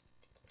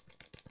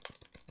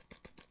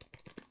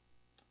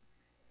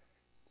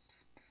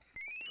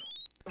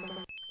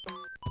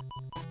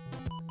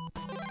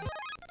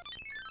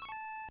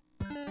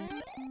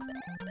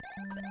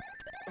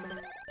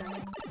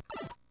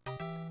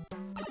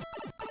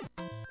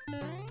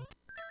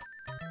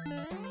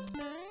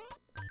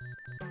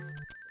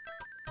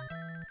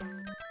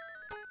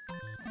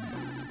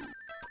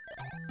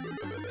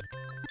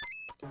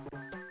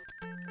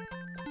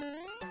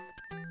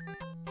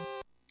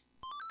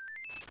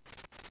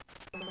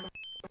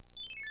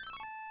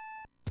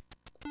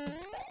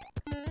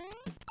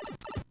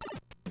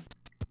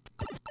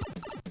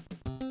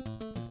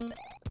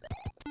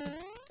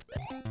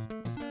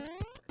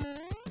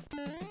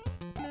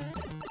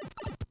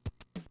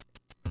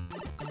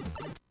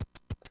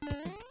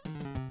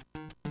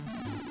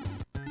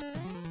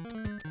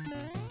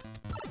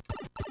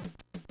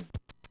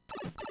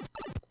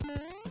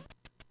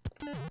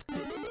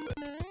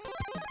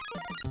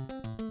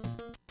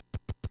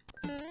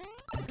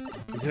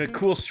 There's a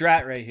cool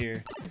strat right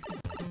here.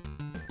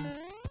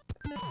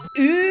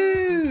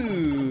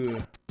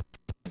 Ooh!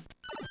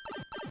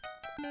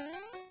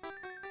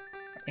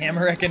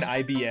 Amarek and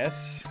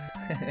IBS?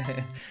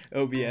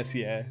 OBS,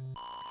 yeah.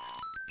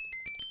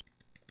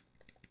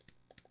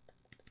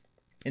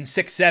 In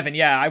 6-7,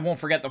 yeah, I won't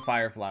forget the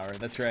fire flower.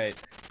 That's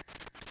right.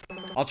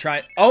 I'll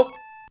try. Oh!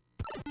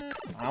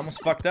 I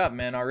almost fucked up,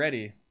 man,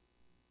 already.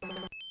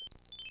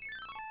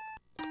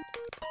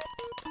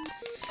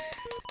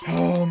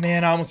 Oh,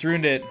 man, I almost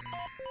ruined it.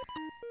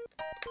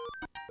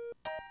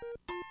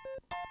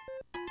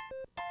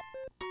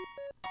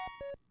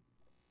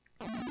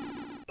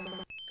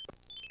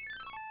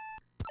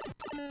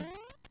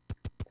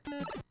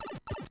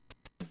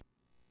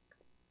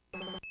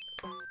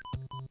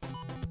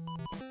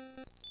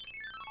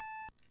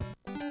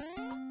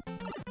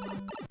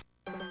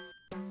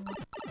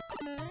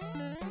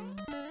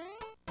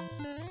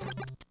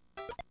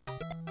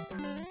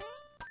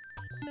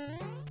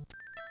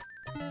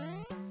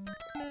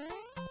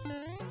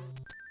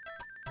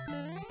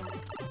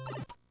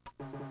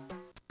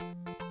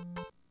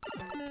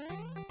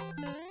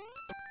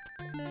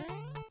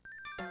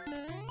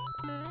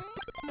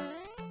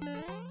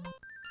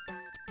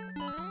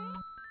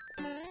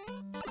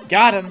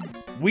 Got him!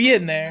 We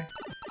in there!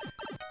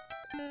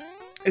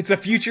 It's a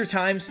future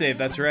time save,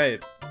 that's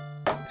right.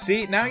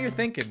 See, now you're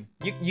thinking.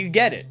 You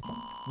get it.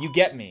 You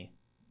get me.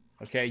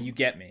 Okay, you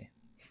get me.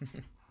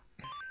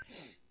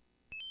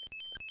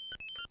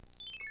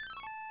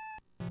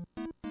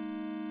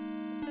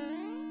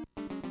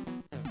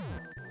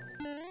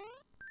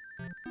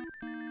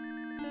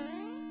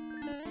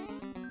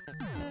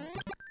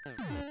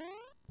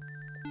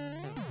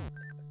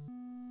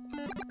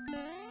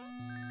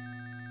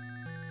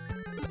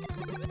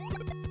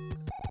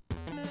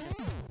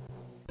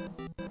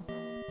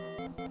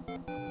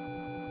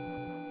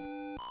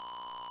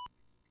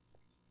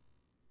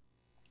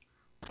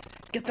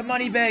 Get the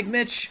money bag,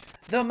 Mitch!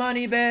 The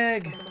money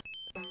bag!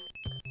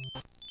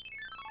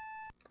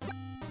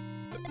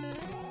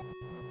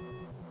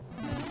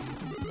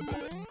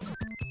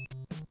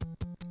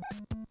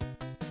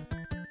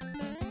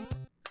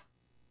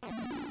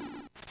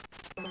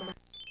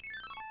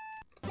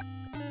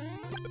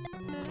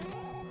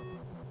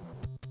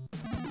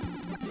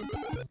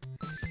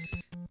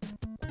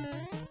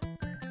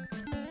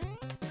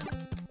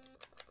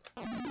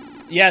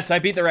 Yes, I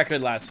beat the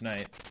record last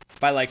night.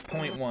 By like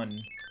 0.1.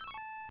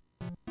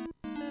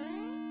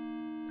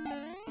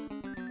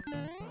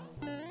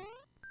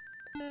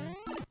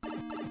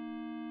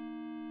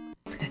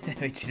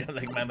 Wait, you don't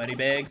like my money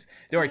bags?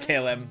 Don't worry,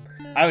 KLM.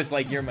 I was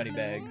like your money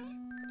bags.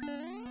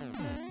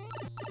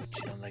 But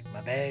you don't like my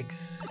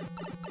bags.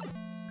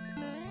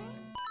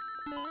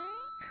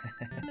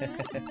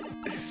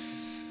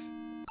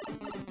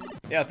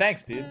 Yeah,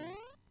 thanks, dude.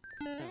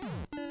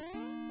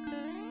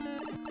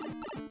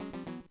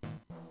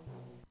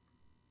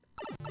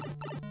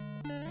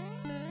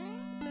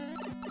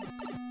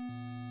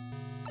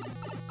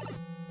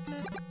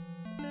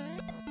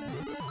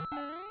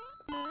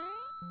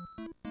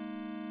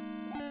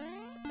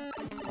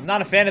 I'm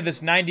not a fan of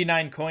this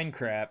 99 coin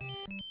crap.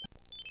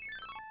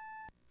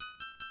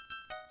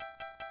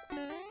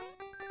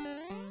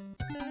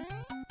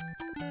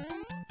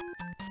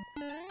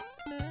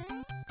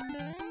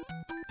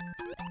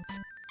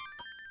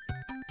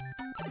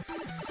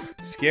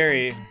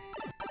 Scary.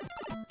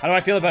 How do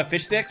I feel about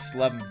fish sticks?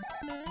 Love them.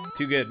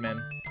 Too good,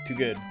 man. Too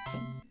good.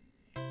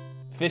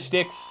 Fish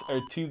sticks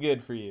are too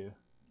good for you.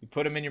 You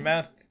put them in your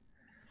mouth,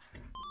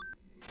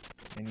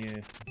 And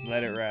you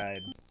let it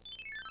ride.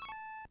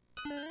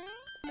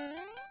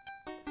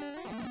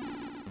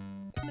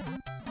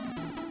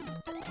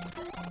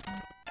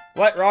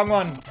 What? Wrong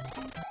one.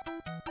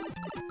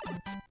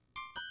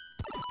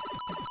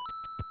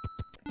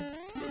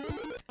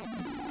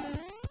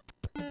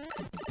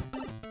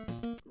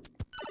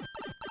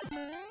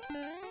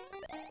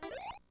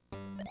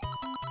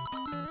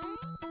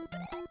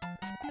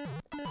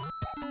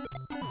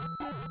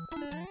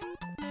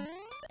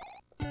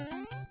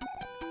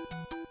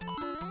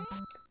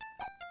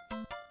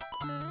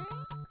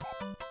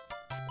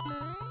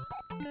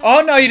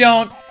 Oh, no, you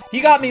don't.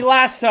 He got me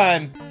last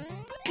time.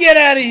 Get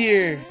out of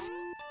here.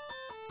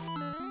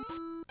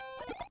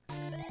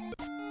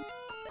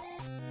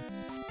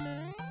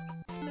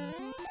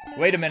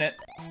 Wait a minute.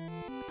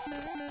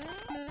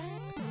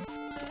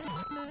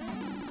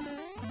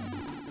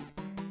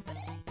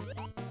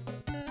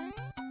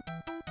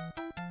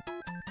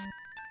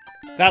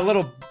 That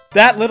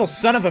little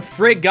son of a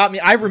frig got me.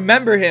 I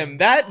remember him.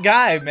 That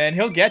guy, man,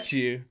 he'll get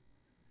you.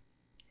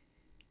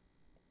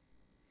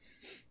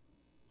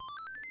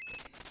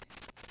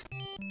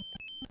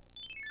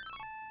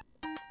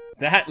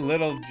 That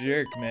little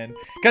jerk, man.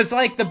 Because,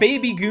 like, the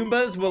baby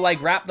Goombas will,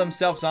 like, wrap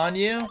themselves on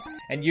you,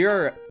 and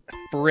you're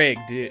frig,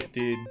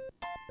 dude.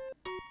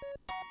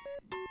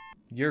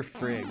 You're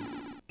frig.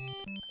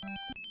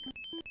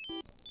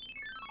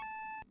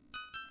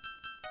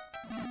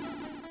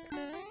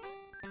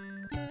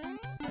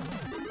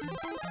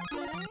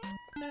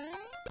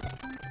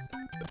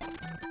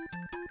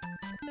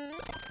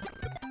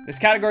 This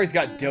category's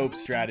got dope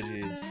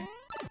strategies.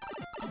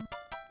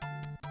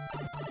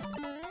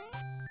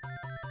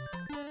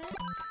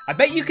 I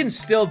bet you can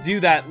still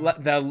do that,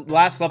 the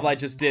last level I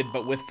just did,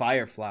 but with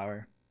Fire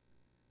Flower.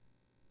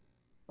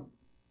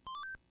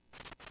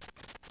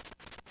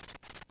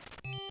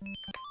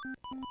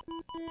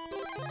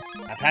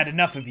 I've had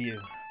enough of you.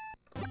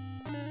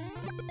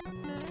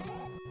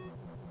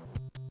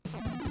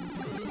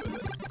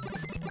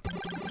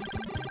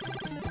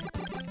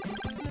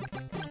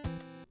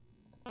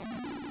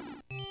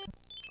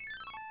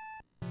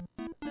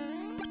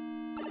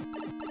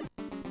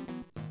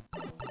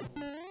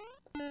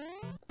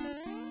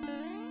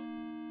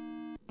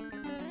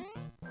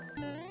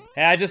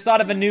 Hey, I just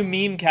thought of a new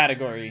meme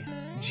category.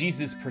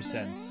 Jesus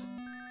percent.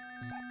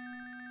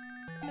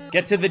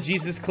 Get to the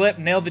Jesus clip,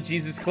 nail the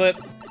Jesus clip.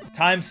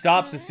 Time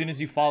stops as soon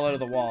as you fall out of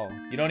the wall.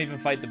 You don't even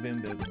fight the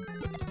Boom Boom.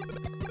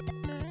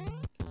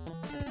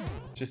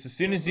 Just as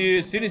soon as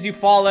you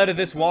fall out of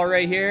this wall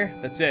right here,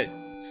 that's it.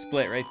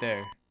 Split right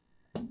there.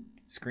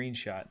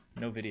 Screenshot,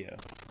 no video.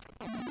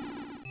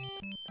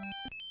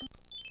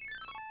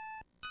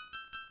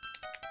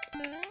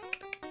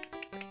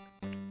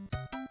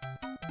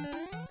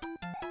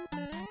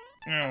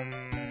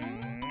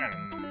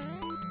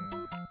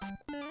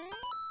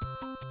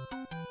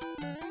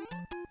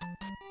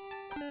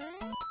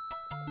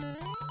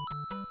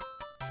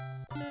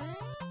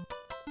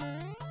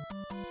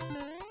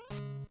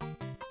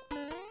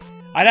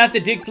 I'd have to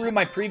dig through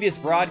my previous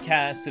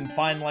broadcasts and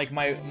find, like,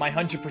 my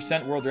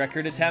 100% world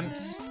record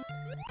attempts.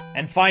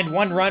 And find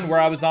one run where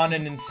I was on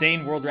an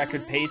insane world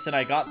record pace and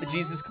I got the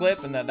Jesus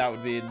clip, and that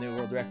would be a new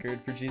world record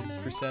for Jesus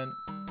percent.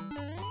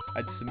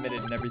 I'd submit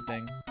it and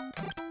everything.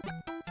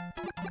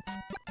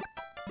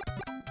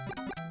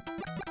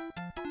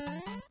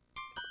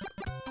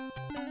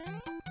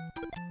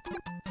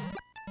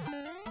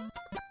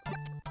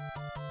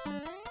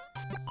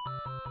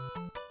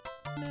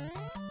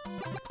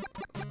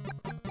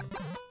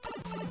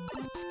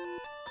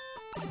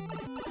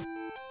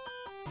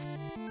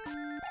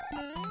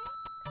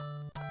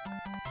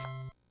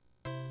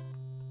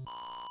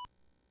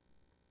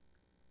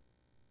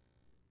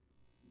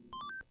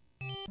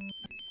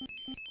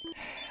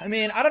 I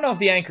mean, I don't know if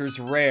the anchor's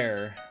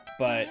rare,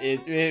 but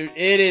it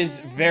is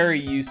very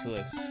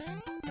useless.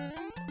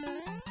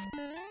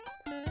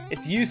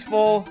 It's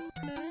useful.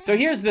 So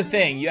here's the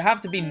thing, you have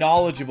to be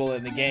knowledgeable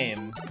in the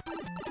game,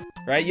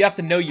 right? You have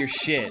to know your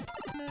shit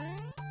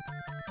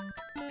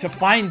to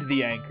find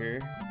the anchor.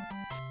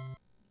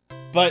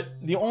 But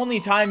the only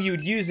time you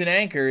would use an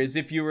anchor is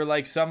if you were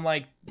like some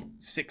like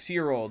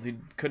 6-year-old who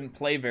couldn't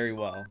play very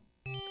well.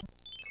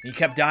 You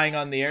kept dying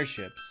on the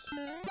airships.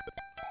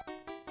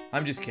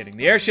 I'm just kidding.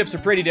 The airships are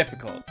pretty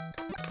difficult.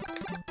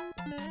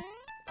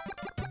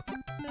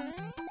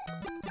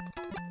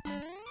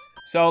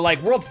 So,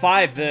 like, World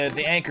 5,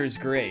 the anchor's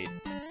great.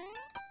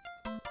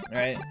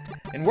 Right?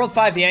 In World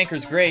 5, the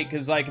anchor's great,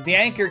 because, like, if the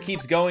anchor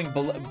keeps going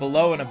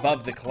below and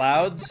above the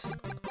clouds,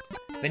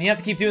 then you have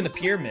to keep doing the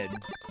pyramid.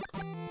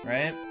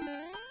 Right?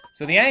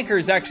 So the anchor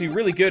is actually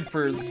really good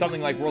for something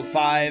like World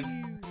 5.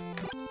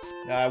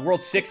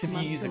 World 6 if you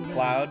use a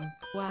cloud.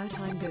 Wow,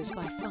 time goes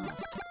by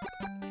fast.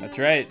 That's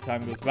right,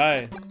 time goes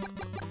by.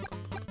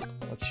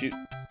 Let's shoot.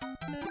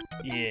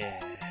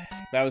 Yeah.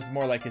 That was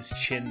more like his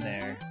chin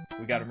there.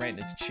 We got him right in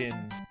his chin.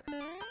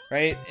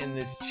 Right in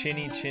this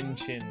chinny chin.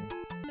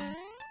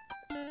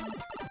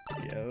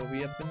 Yo,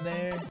 we up in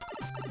there?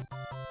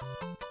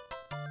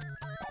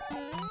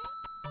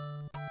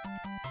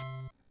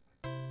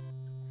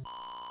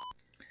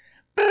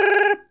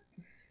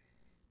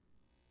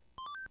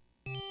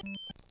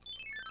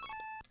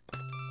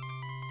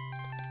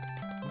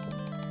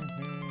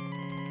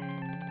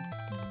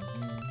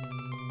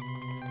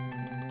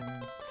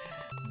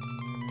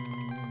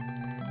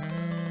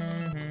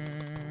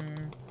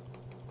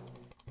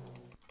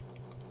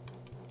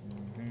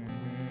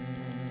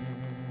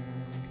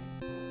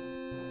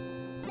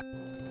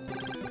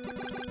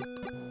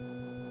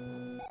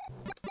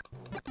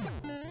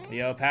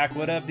 Yo, Pack,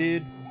 what up,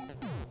 dude?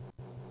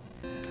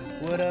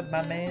 What up,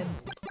 my man?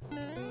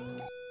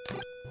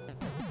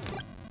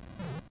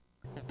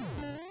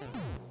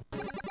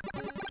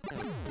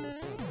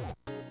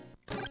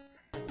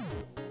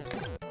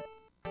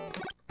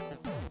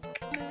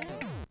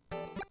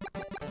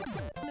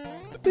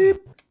 Beep.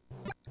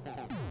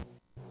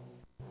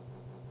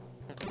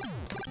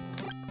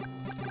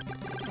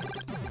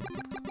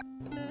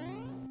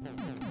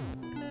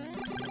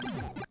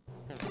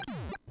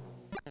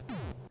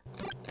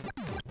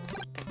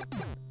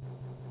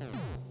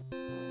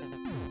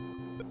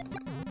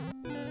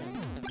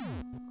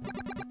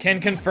 Can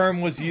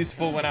confirm was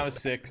useful when I was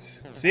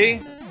 6.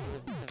 See?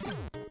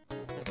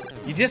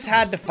 You just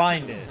had to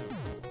find it.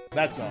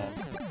 That's all.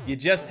 You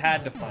just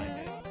had to find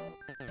it.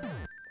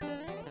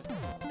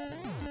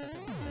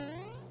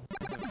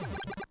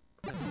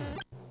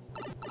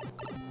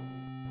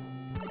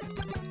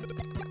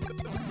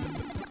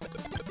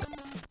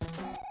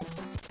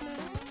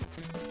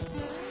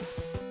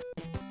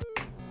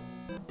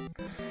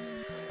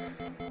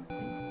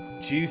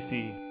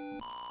 Juicy.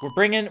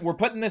 We're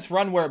putting this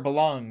run where it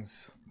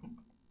belongs.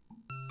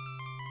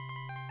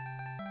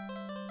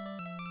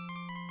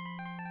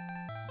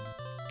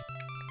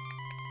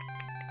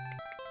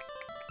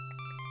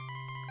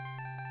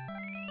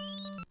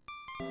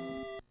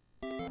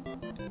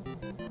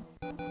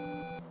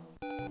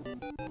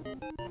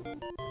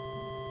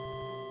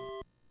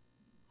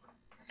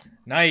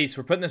 Nice,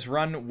 we're putting this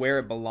run where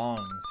it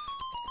belongs.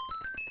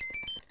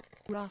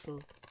 Raffle.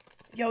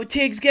 Yo,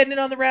 Tig's getting in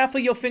on the raffle.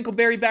 Yo,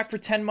 Finkelberry back for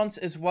 10 months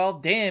as well.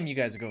 Damn, you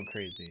guys are going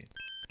crazy.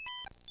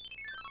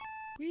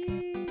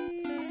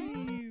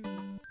 Whee!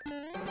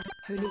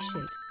 Holy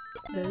shit.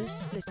 Those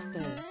splits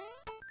though.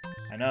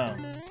 I know.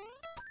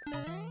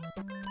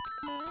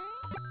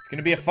 It's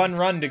gonna be a fun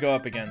run to go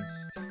up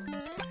against.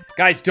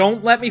 Guys,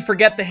 don't let me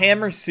forget the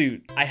hammer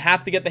suit. I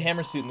have to get the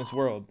hammer suit in this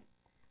world.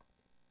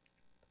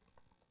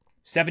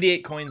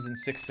 78 coins and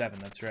 6-7,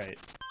 that's right.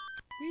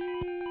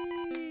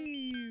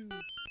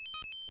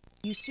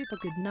 You super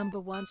good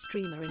 #1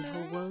 streamer in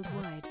whole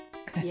worldwide.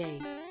 Yay.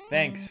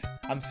 Thanks.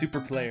 I'm super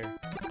player.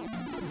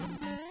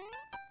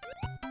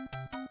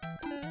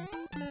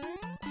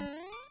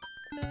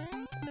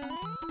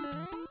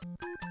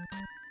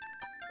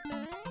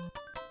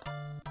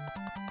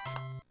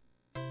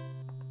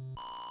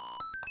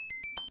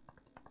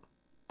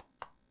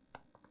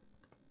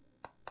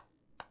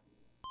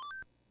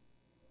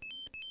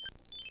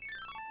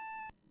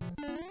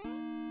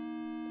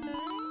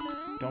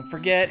 Don't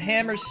forget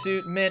hammer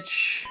suit,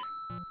 Mitch.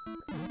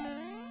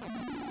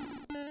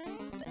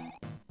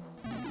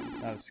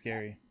 That was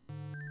scary.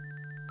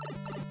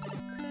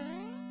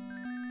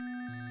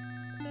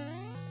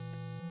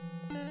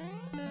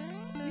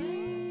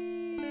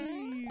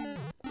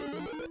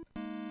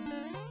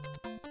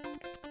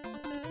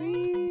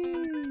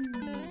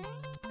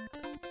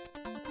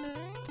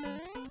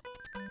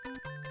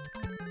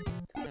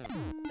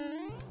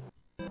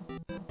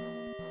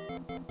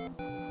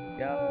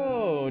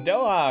 Yo,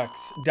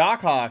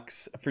 Doc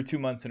Hawks for 2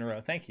 months in a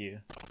row. Thank you.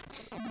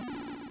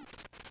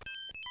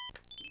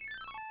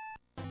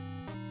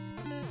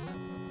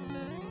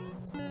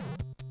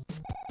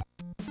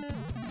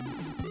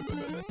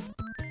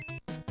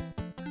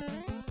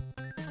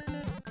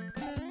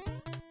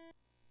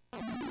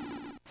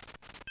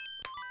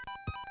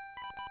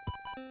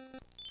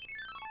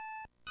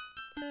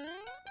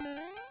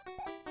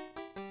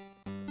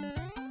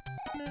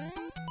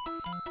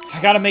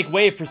 I gotta make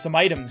way for some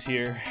items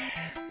here.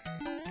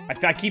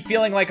 I keep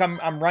feeling like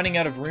I'm running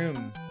out of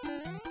room.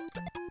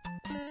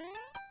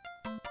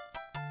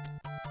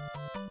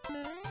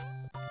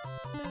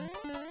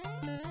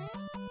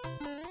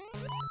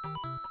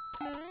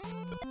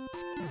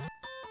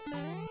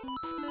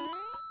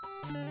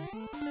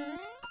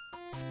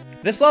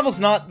 This level's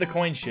not the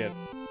coin ship.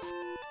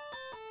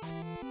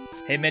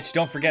 Hey Mitch,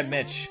 don't forget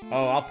Mitch.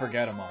 Oh, I'll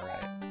forget him, alright.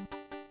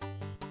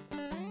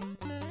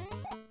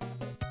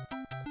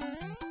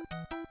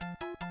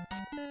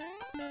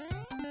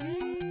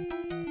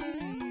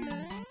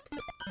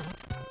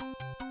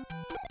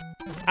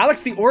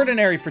 Alex the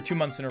Ordinary for 2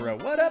 months in a row.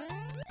 What up?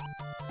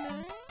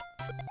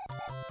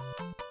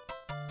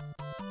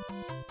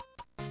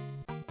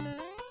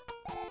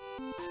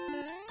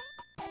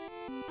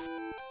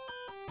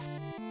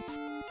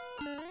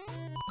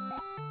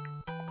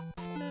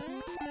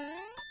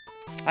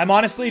 I'm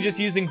honestly just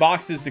using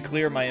boxes to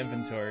clear my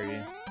inventory.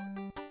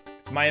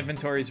 So my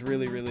inventory is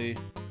really...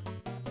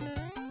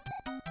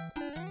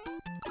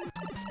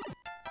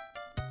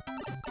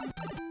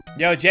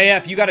 Yo,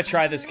 JF, you gotta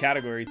try this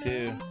category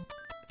too.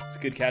 It's a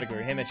good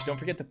category. Hey Mitch, don't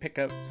forget to pick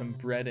up some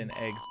bread and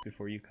eggs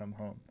before you come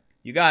home.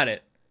 You got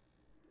it.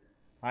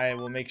 I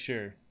will make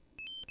sure.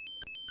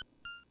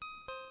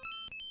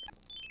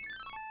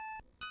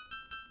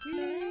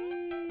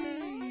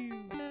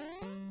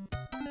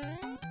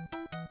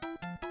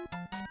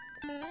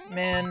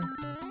 Man,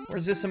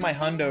 where's this in my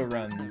hundo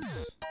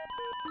runs?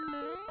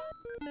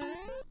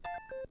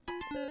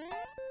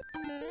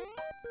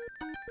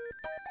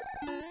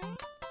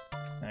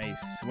 Nice.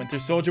 Nice. Winter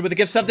Soldier with a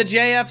gift sub to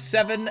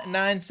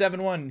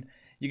JF7971.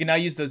 You can now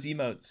use those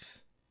emotes.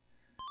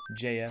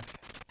 JF.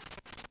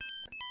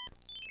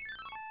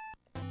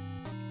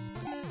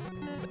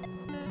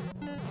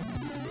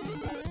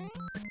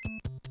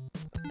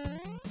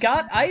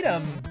 Got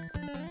item.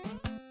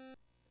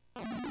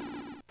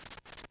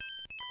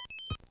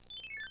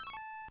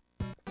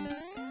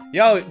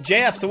 Yo,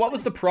 JF, so what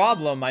was the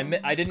problem?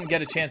 I didn't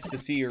get a chance to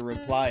see your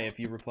reply if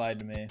you replied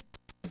to me.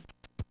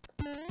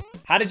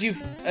 How did you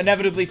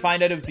inevitably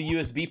find out it was the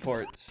USB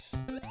ports?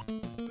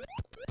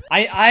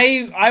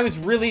 I was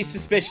really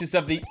suspicious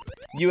of the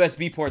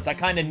USB ports. I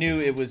kind of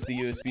knew it was the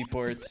USB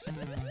ports.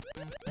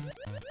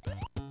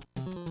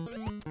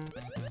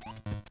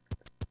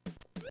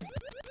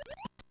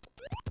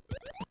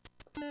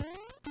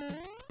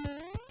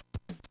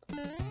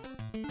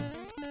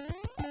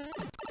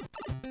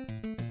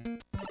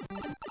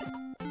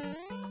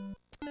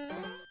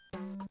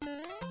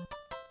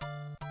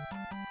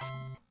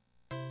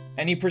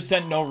 Any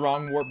percent no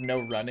wrong warp,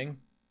 no running.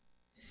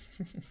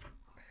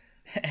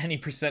 Any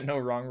percent no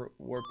wrong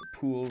warp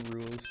pool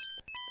rules.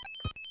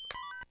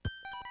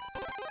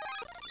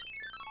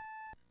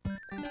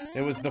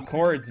 It was the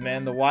cords,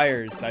 man, the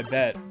wires, I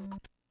bet.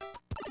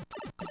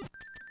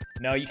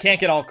 No, you can't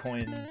get all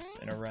coins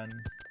in a run.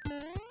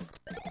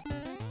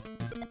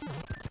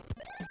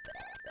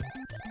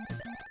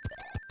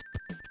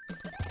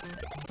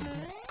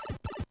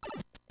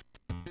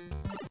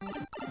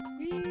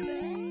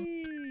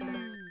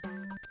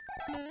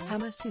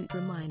 Hammer suit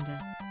reminder.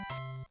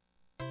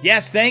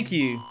 Yes, thank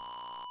you.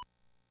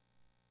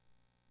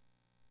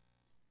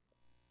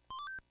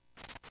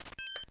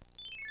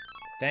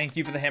 Thank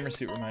you for the hammer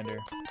suit reminder.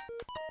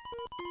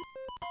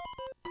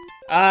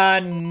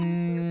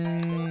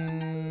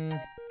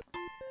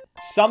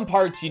 Some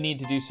parts you need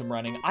to do some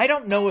running. I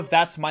don't know if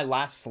that's my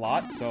last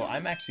slot, so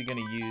I'm actually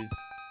gonna use...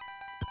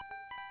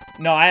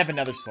 No, I have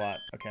another slot.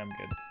 Okay, I'm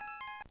good.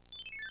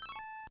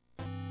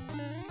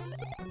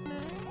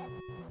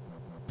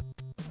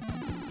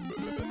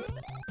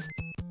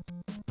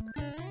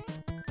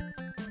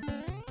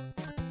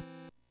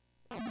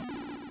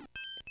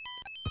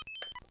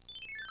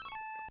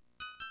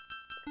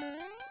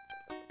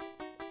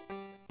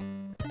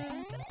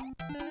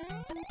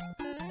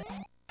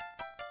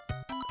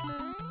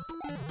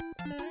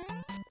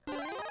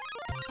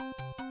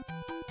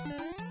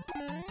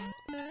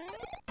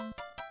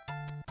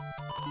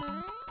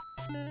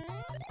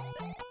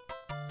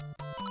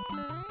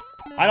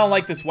 I don't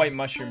like this white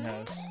mushroom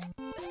house.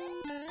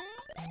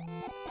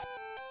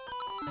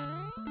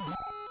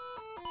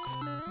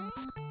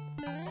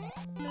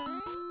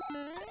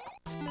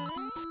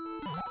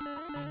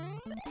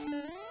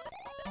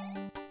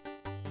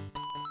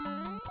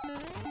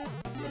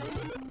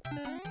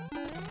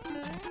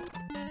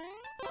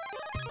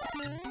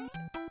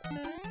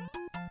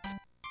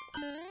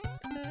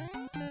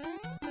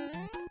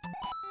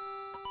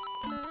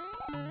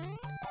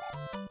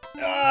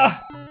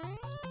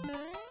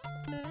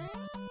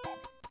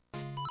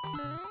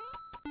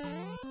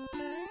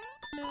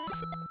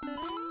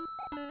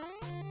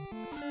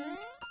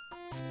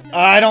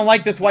 I don't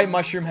like this white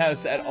mushroom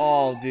house at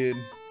all, dude.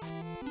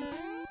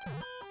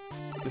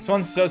 This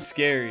one's so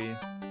scary.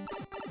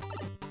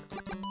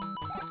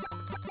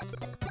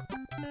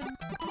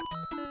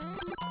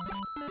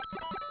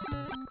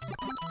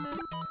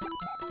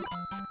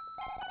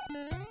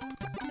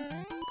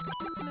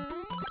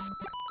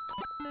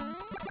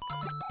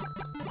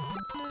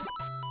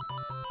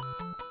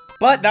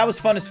 But that was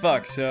fun as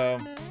fuck, so...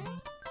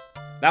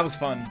 That was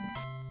fun.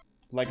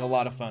 Like, a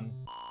lot of fun.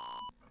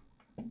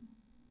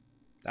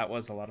 That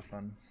was a lot of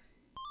fun.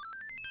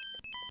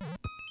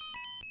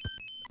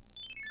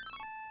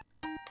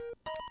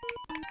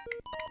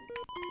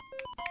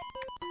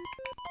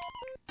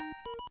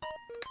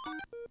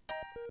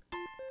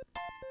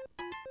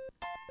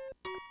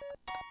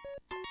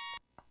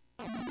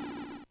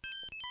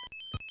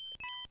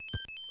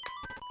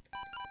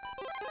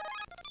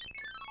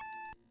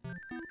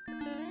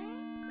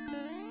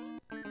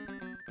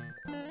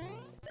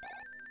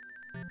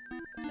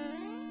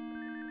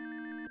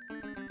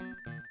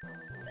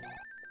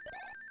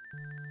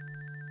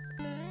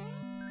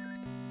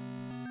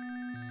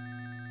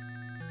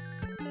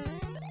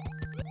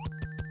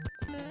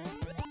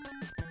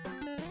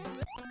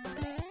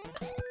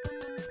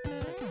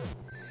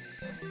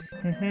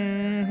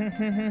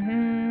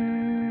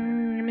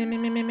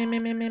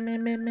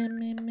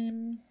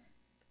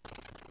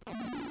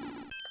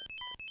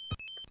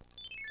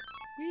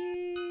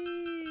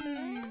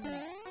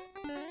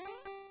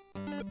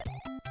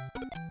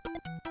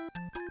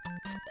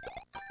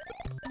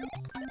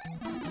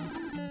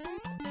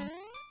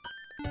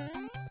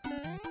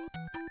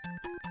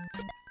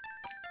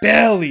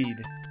 Bellied.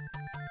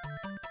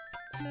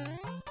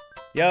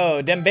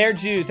 Yo,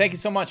 Demberju, thank you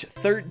so much.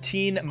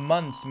 13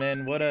 months,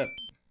 man. What up?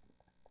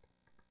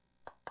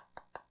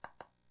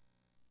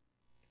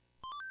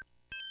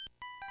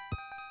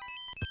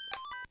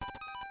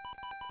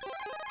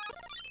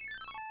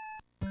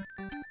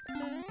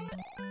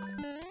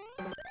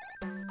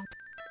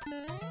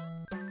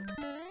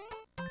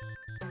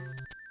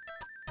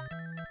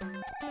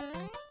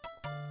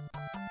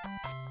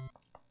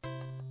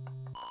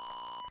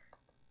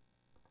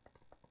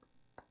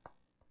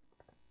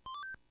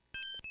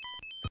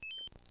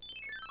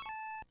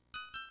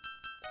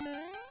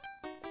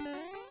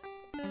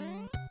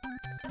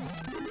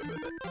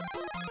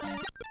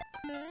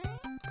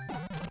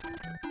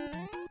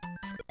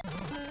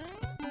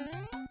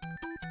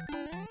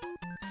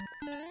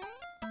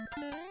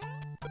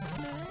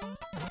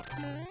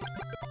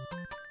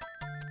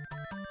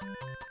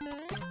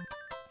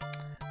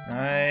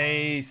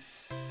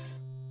 Nice.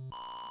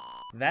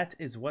 That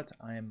is what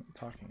I'm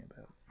talking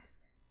about.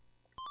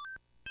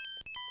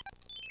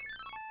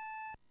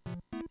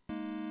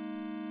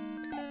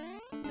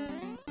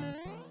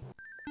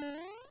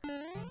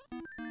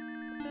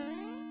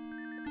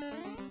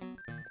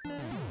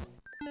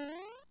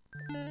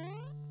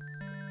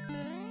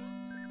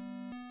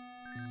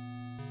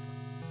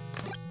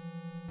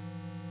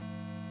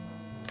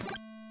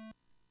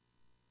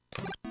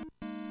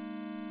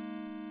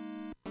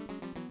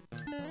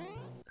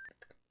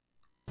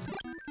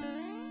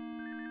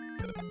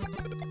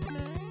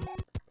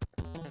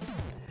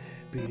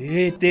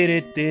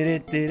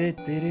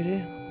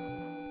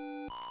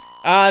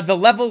 The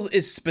level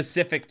is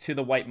specific to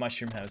the white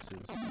mushroom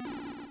houses.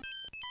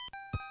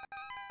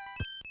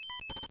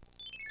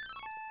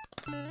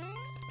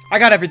 I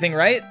got everything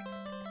right.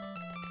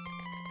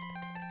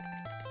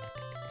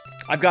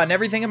 I've gotten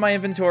everything in my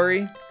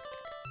inventory.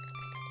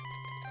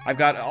 I've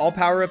got all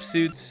power-up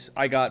suits.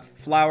 I got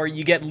flower.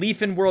 You get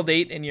leaf in World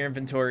 8 in your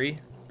inventory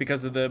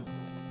because of the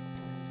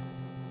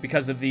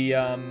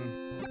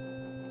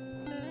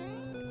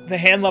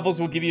hand levels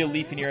will give you a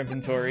leaf in your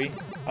inventory.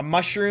 A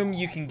mushroom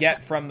you can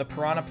get from the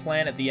piranha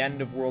plant at the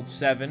end of World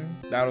 7.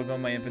 That'll go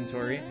in my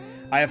inventory.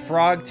 I have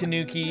frog,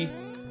 tanuki.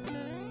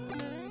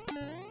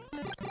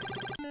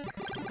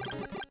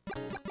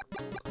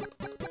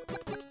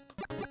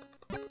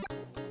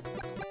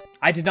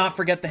 I did not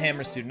forget the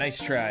hammer suit.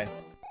 Nice try.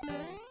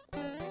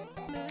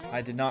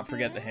 I did not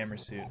forget the hammer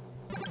suit.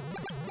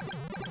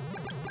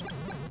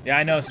 Yeah,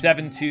 I know.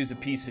 7-2 is a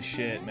piece of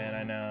shit, man.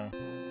 I know.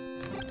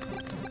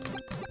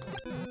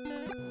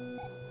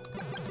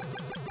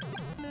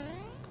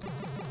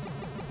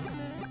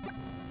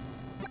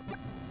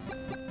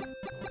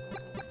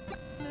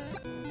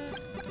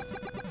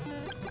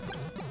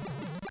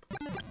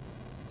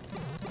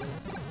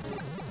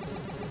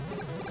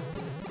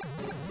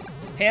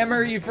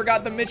 Hammer, you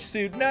forgot the Mitch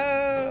suit.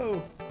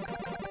 No!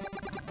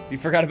 You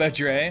forgot about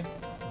Dre.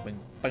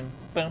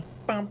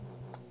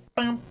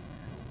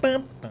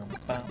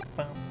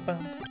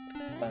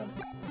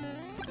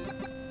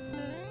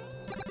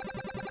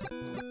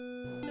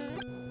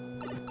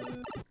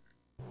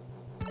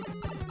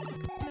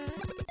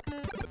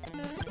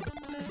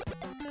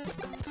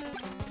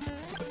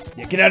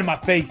 Yeah, get out of my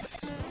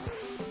face.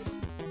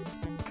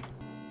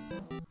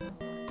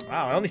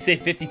 Wow, I only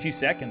saved 52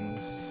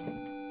 seconds.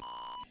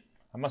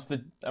 I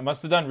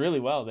must have done really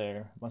well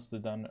there. Must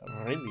have done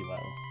really well.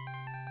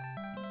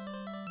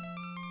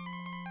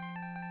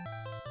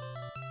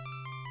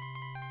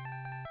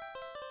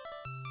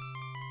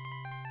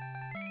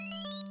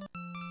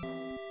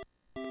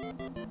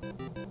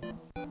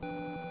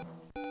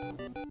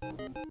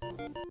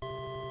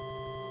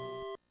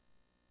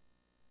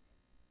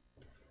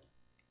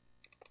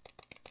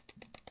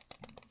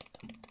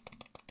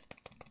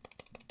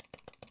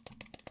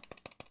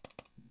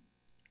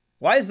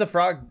 Why is the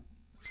frog...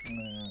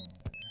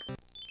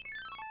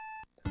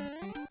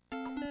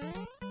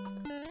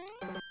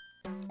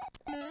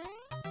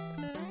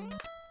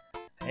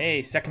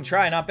 Hey, second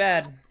try, not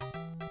bad.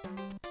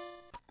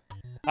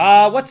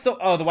 What's the...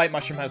 Oh, the white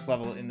mushroom house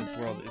level in this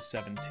world is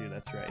 7-2,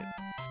 that's right.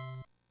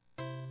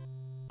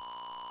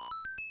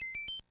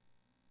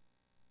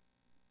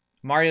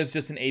 Mario's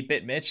just an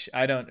 8-bit Mitch?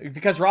 I don't...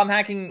 Because ROM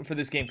hacking for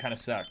this game kind of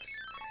sucks.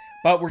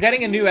 But we're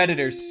getting a new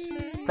editor,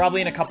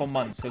 probably in a couple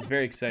months, so it's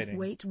very exciting.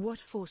 Wait, what?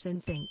 Force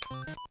and think.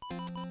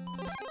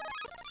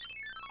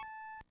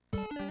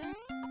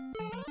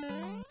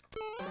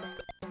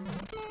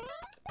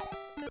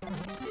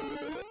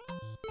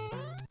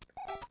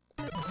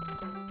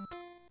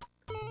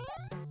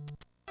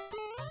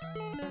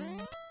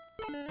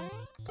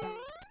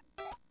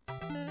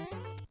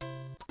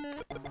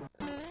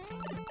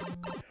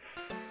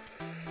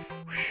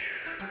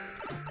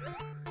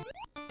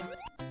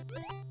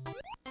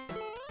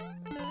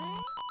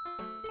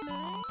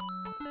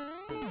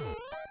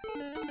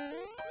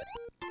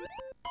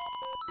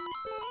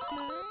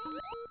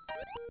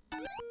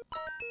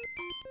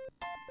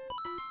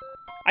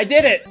 I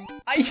did it!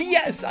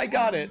 Yes, I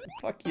got it!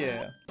 Fuck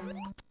yeah.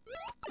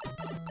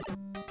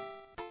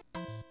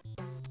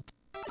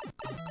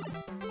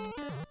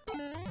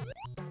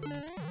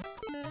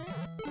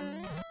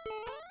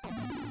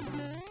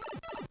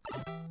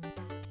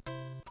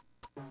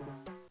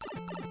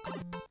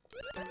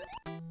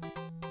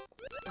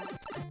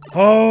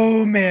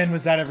 Oh man,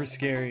 was that ever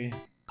scary.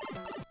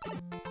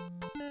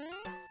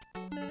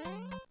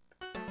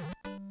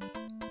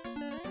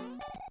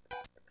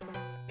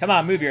 Come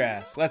on, move your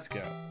ass. Let's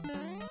go.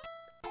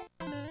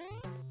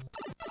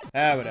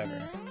 Ah, whatever.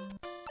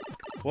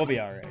 We'll be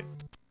alright.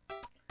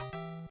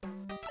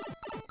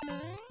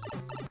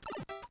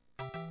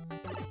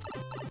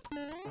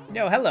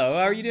 Yo, hello. How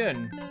are you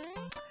doing?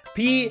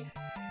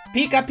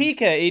 Pika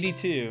Pika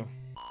 82.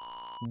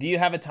 Do you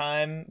have a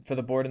time for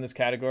the board in this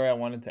category? I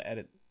wanted to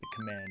edit the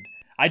command.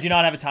 I do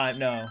not have a time,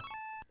 no.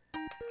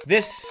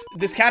 This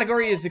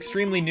category is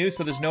extremely new,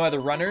 so there's no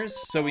other runners,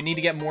 so we need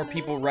to get more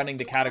people running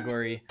the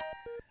category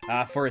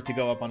for it to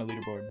go up on a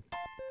leaderboard.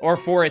 Or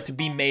for it to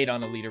be made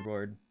on a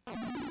leaderboard.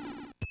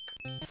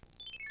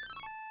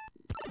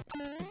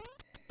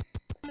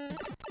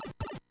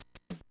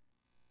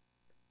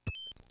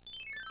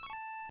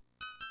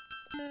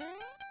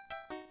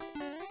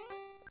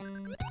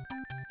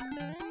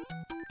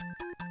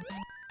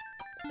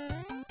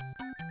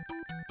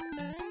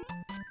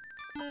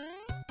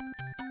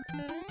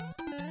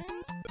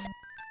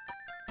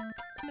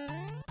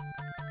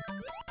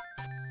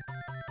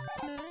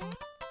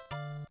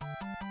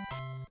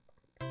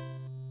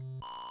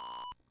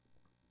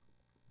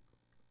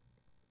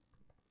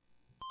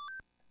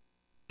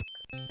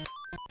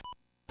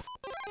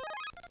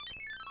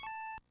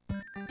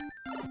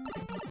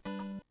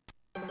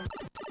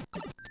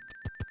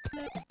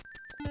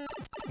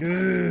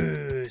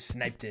 Ooh,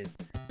 sniped it.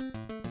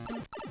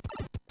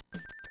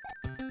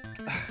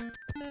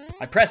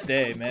 I pressed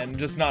A, man,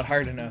 just not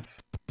hard enough.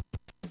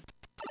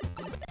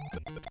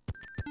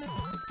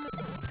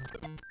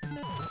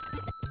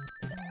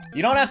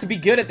 You don't have to be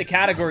good at the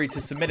category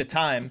to submit a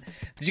time.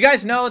 Did you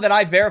guys know that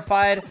I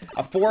verified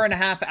a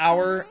 4.5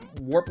 hour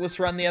warpless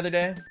run the other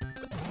day?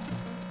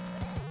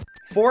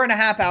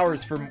 4.5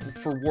 hours for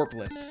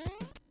warpless.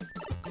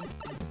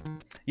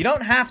 You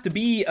don't have to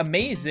be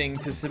amazing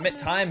to submit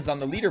times on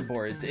the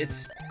leaderboards.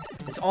 It's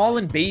all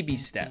in baby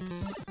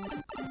steps.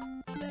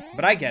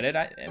 But I get it.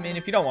 I mean,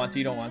 if you don't want to,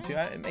 you don't want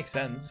to. It makes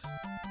sense.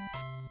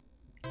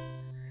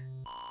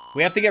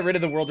 We have to get rid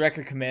of the world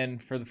record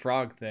command for the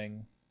frog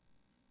thing.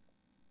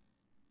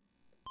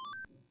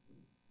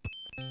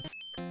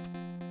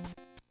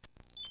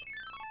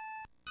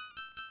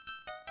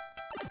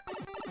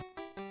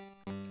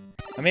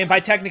 I mean,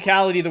 by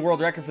technicality, the world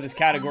record for this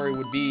category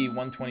would be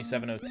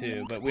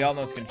 127.02, but we all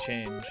know it's going to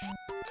change.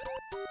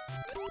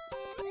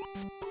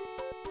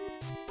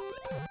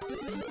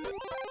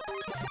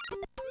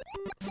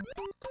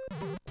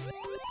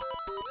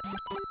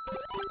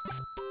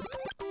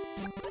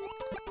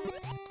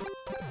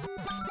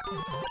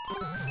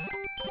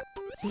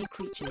 Sea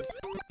creatures.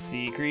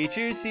 Sea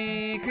creatures,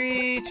 sea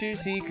creatures,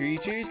 sea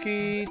creatures,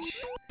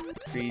 creech.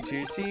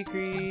 Creatures, sea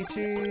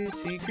creatures,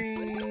 sea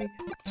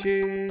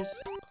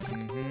creatures.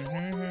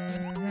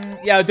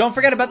 Yeah, don't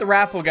forget about the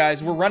raffle,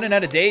 guys. We're running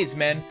out of days,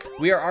 man.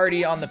 We are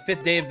already on the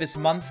 5th day of this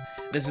month.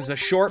 This is a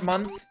short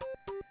month.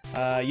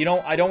 I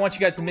don't want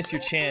you guys to miss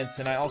your chance,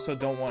 and I also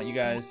don't want you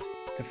guys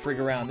to frig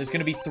around. There's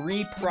gonna be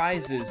 3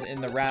 prizes in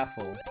the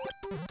raffle.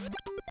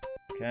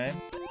 Okay?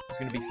 There's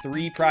gonna be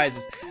 3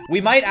 prizes.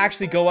 We might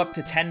actually go up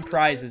to 10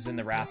 prizes in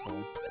the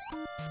raffle.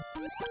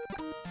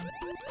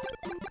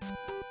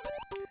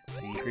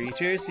 Sea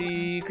creatures,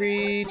 sea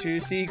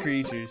creatures, sea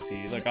creatures,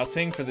 sea. Look, I'll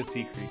sing for the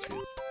sea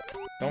creatures.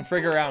 Don't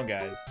frig around,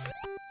 guys.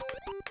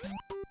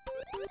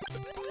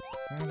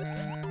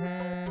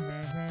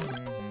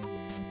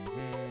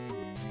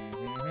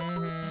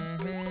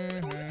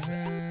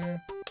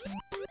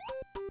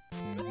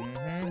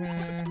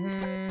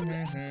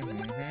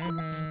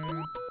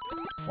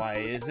 Why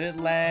is it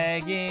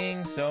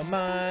lagging so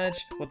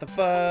much? What the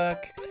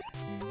fuck?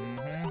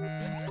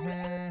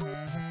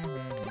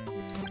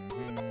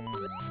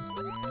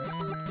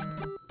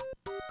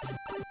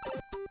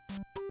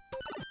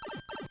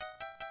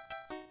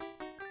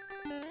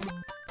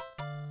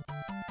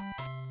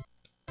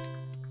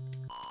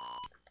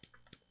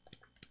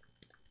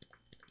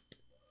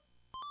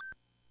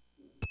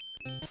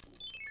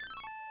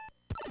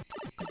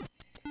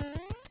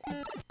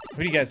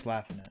 What are you guys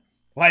laughing at?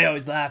 Why are you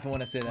always laughing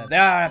when I say that? They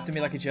are after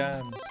me, Lucky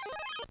Charms.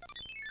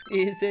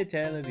 It's a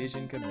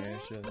television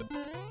commercial.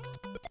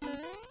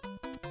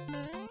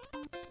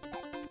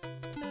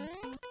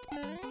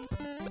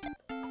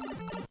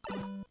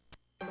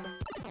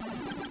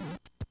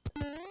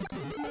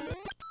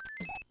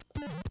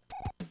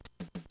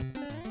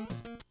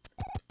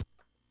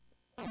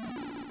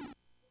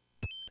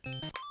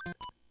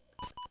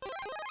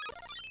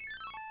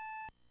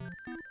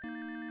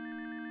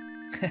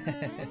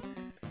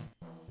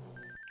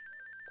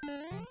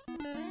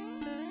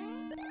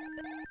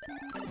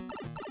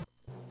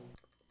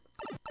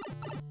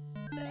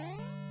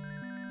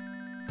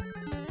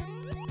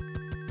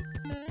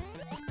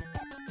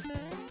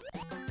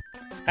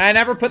 I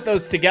never put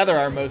those together,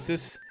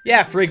 Armosis.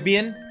 Yeah,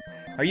 Frigbian.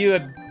 Are you a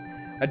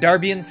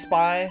Darbian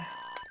spy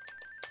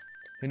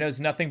who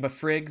knows nothing but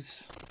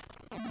frigs?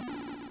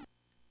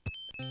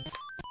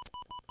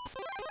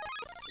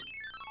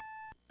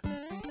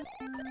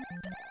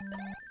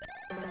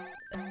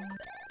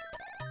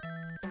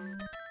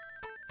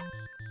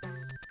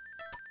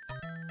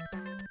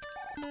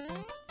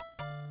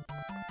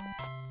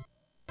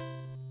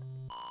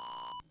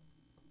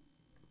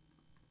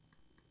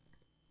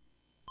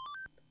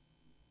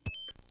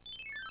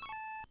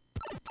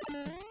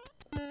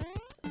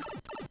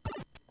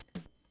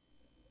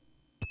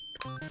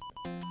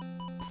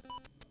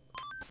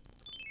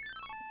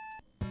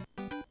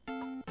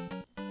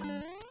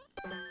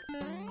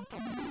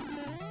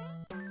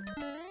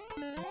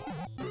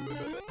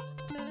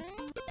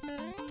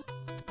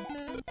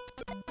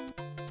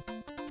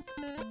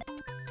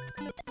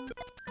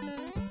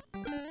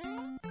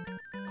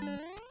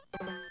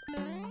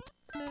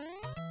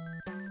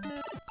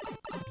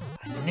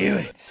 Knew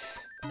it.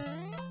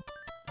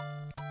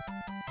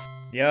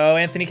 Yo,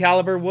 Anthony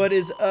Caliber, what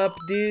is up,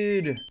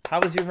 dude? How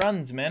was your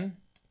runs, man?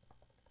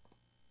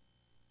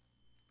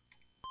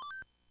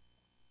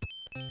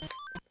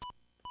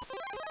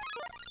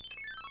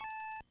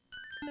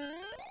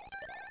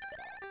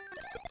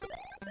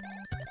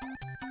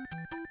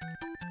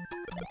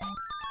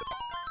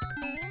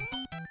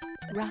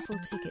 Raffle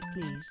ticket,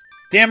 please.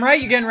 Damn right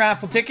you're getting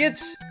raffle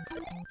tickets.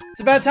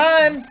 It's about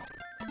time.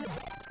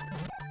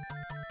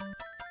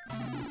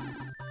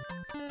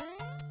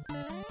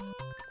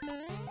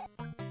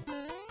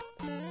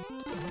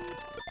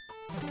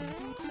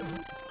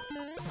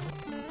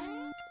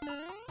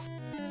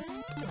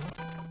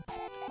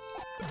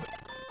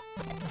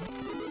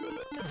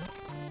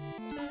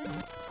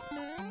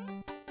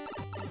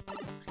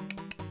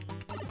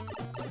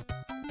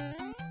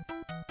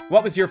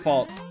 What was your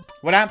fault?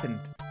 What happened?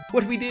 What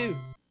did we do?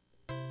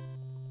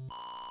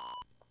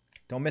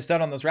 Don't miss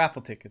out on those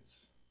raffle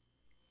tickets.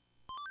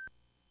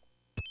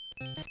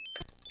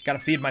 Gotta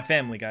feed my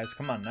family, guys.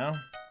 Come on now.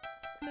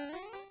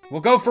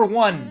 We'll go for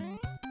one.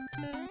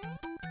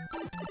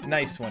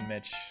 Nice one,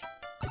 Mitch.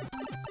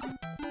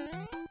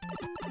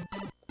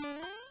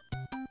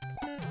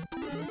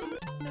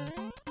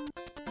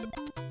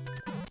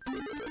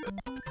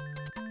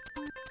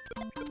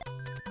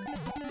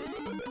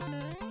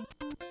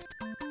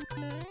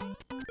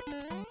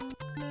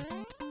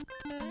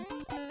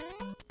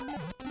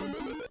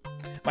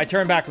 My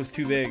turn back was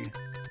too big.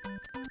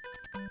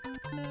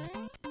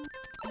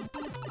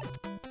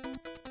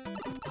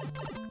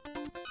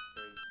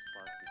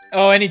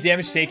 Oh, any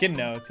damage taken?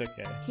 No, it's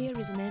okay. Here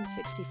is an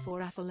N64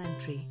 raffle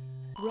entry.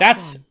 Rock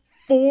That's on.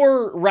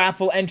 4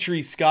 raffle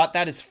entries, Scott.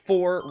 That is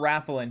 4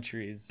 raffle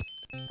entries.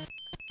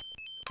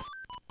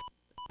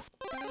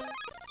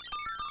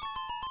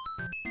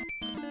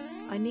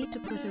 I need to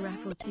put a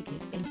raffle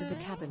ticket into the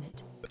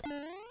cabinet.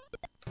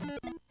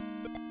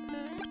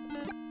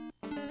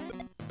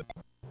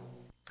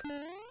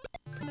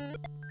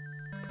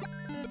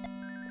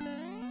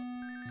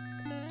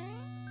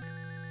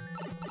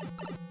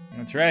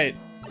 That's right.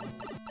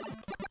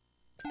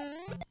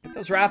 Get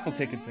those raffle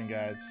tickets in,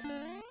 guys.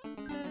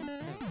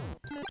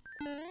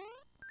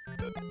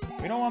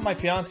 We don't want my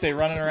fiance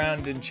running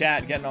around in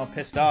chat getting all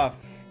pissed off.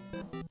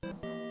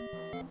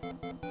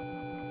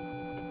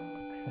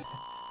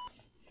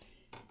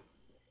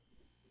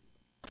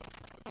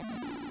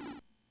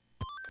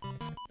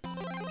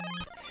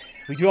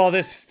 We do all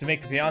this to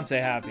make the fiance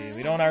happy.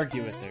 We don't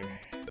argue with her.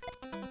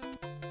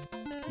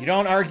 You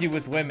don't argue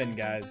with women,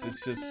 guys.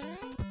 It's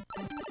just...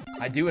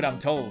 I do what I'm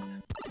told.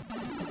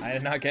 I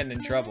am not getting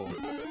in trouble.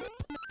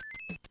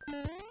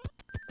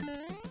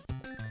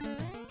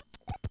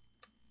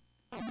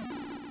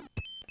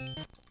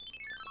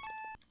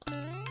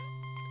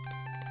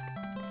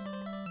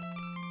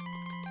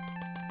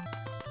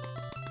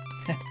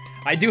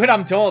 I do what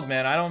I'm told,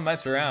 man. I don't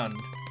mess around.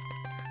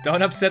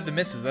 Don't upset the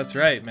missus. That's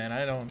right, man.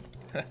 I don't...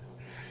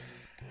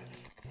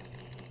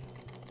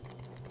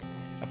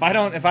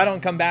 If I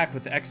don't come back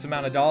with X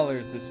amount of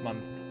dollars this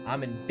month,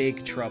 I'm in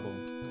big trouble.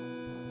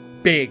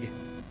 Big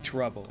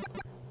trouble.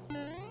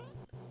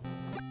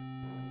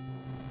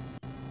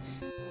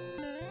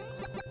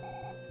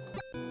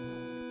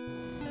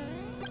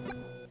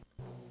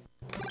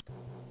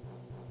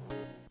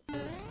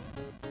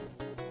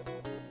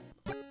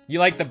 You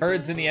like the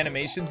birds in the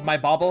animations? My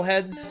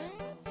bobbleheads?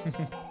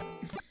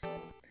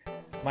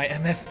 My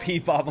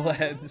MFP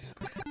bobbleheads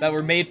that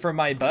were made for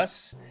my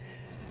bus?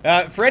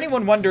 For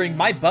anyone wondering,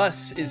 my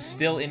bus is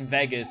still in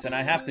Vegas and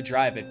I have to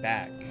drive it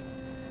back.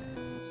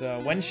 So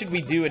when should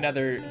we do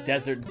another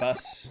Desert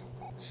Bus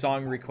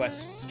song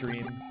request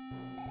stream?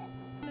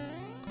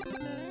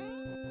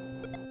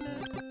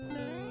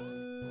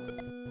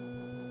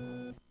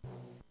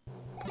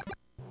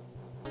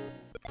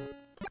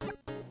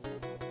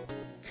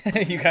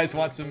 You guys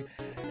want some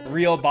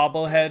real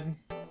bobblehead?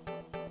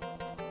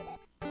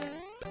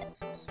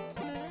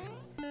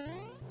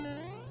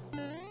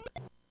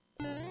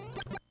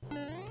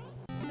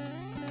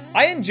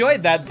 I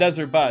enjoyed that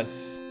Desert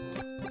Bus.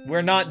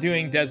 We're not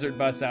doing Desert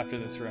Bus after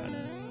this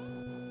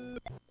run.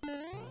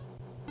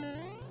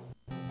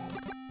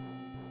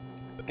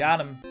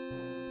 Got him.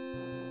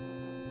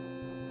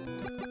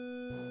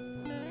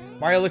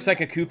 Mario looks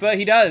like a Koopa?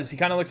 He does. He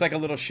kind of looks like a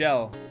little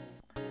shell.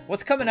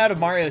 What's coming out of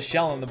Mario's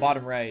shell on the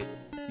bottom right?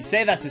 You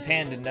say that's his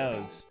hand and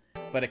nose,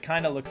 but it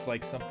kind of looks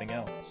like something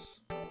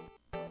else.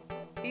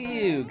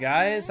 Ew,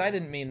 guys. I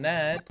didn't mean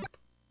that.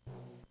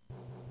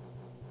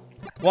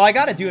 Well, I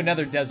gotta do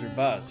another Desert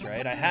Bus,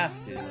 right? I have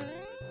to.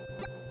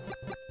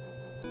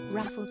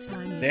 Raffle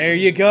time. There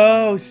you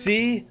go,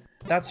 see?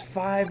 That's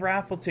 5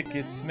 raffle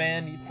tickets,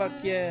 man. You fuck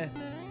yeah.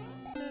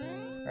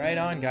 Right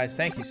on, guys.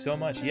 Thank you so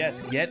much.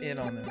 Yes, get in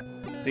on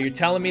that. So you're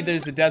telling me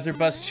there's a Desert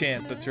Bus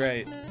chance. That's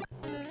right.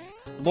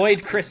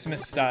 Lloyd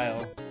Christmas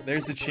style.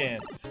 There's a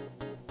chance.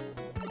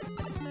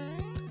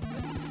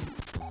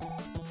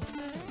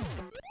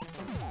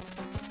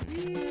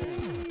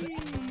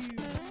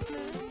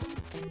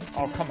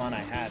 Oh, come on, I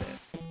had it.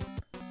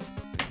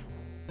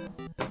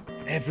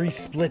 Every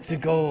split's a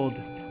gold.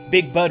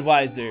 Big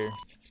Budweiser.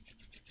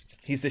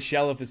 He's a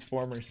shell of his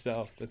former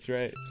self. That's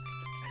right.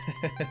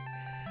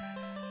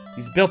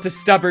 He's built a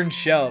stubborn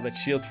shell that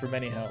shields from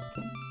any help.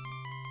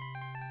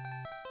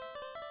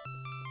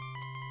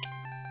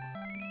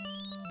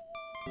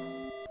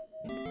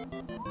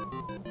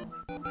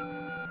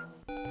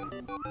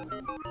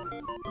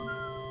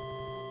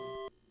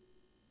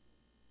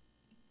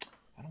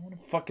 I don't want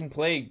to fucking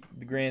play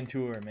the Grand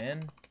Tour, man.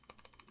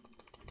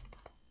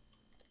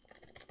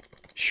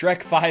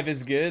 Shrek 5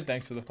 is good.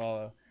 Thanks for the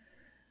follow.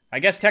 I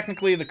guess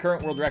technically the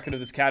current world record of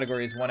this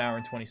category is 1 hour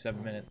and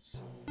 27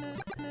 minutes.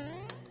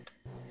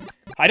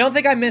 I don't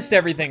think I missed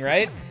everything,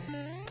 right?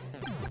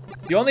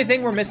 The only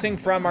thing we're missing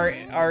from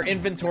our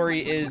inventory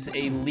is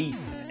a leaf,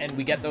 and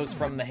we get those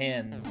from the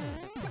hands.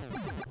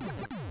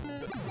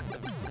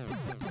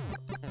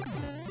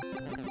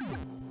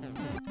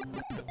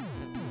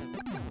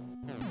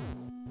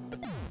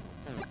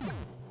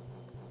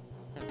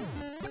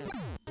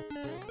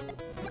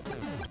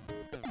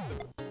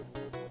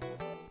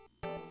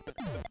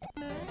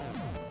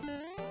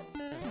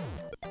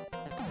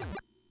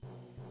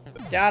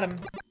 Got him.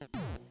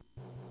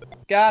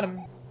 Got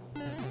him.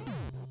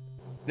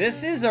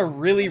 This is a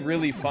really,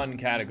 really fun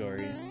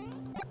category.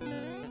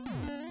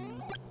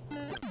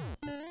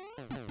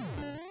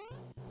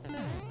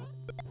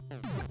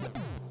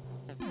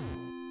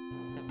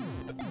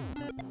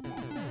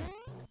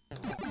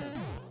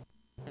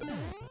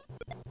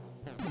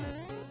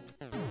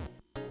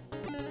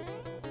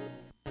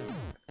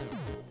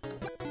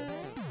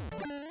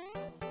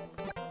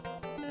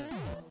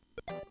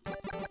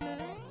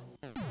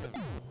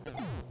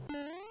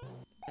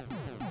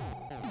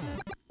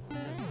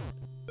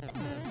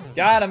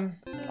 Got him.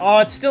 Oh,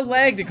 it's still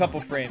lagged a couple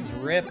frames.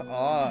 Rip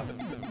off.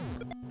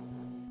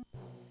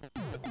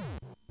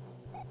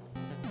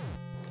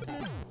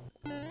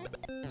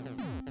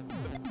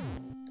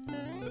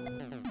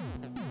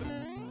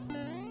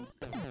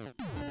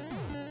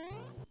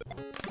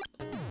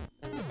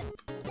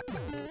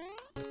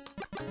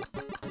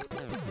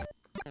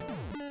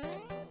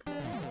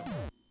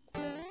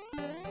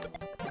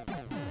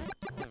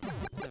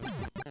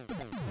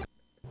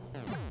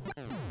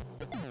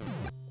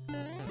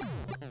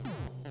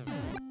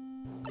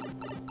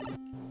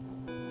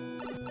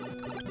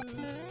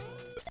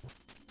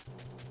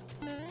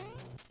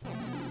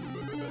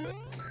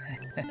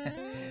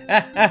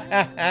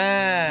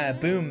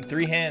 Boom,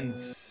 3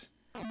 hands.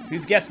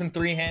 Who's guessing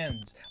 3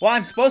 hands? Well,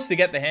 I'm supposed to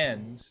get the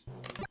hands.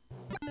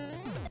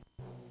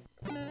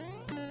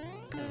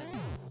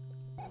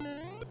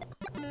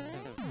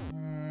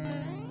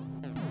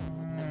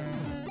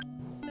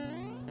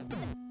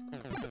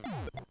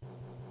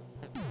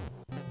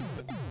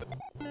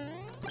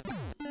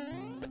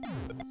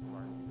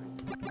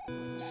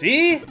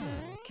 See?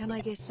 Can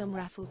I get some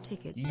raffle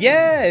tickets?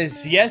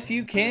 Yes, yes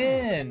you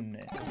can.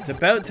 It's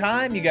about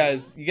time you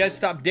guys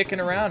stop dicking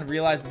around and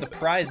realize that the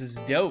prize is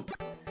dope.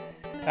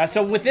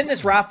 So within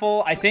this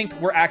raffle, I think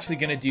we're actually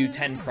gonna do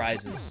 10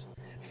 prizes.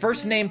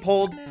 First name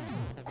pulled,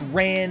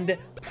 grand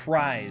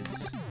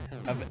prize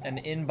of an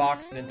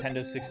in-box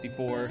Nintendo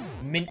 64,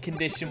 mint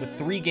condition with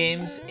 3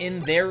 games in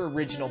their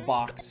original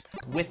box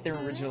with their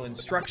original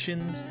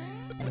instructions.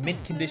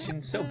 Mint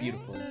condition, so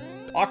beautiful.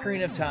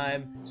 Ocarina of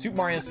Time, Super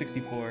Mario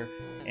 64,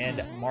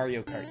 and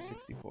Mario Kart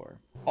 64.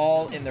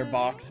 All in their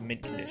box,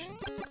 mint condition.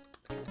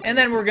 And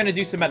then we're gonna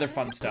do some other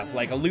fun stuff,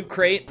 like a loot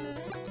crate.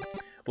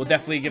 We'll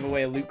definitely give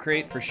away a loot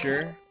crate for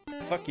sure.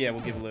 Fuck yeah,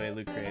 we'll give away a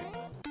loot crate.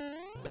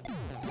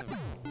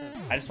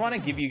 I just want to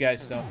give you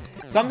guys some.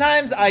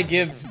 Sometimes I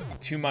give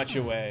too much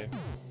away.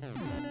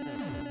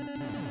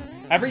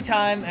 Every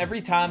time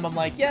I'm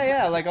like,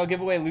 yeah, like I'll give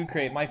away a loot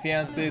crate. My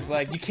fiance is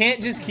like, you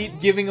can't just keep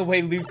giving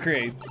away loot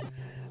crates.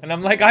 And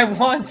I'm like, I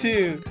want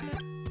to.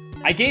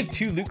 I gave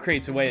 2 loot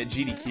crates away at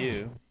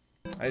GDQ.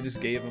 I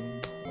just gave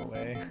them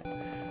away.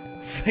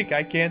 It's like,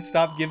 I can't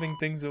stop giving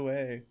things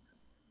away.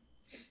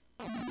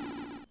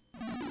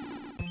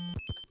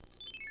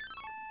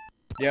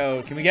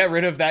 Yo, can we get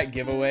rid of that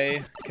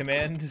giveaway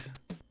command?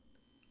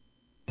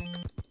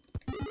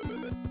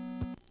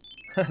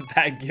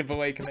 That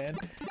giveaway command?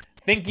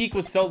 Think Geek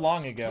was so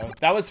long ago.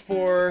 That was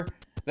for...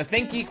 The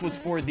Think Geek was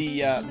for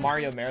the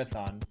Mario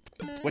Marathon.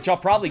 Which I'll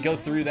probably go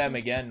through them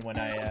again when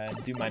I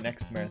do my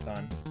next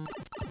marathon.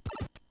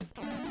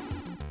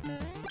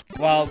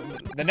 Well,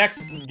 the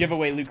next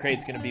giveaway loot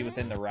crate's gonna be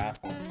within the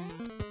raffle.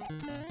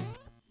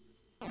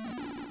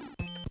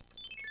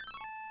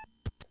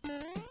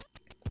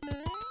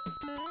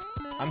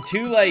 I'm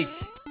too, like,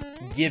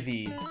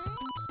 givey.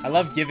 I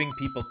love giving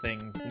people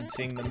things and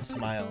seeing them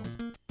smile.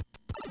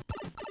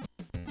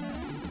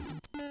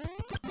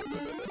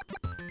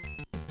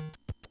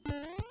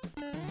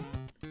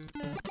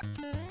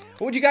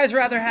 What would you guys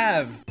rather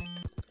have?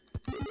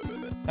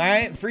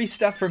 Alright, free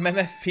stuff from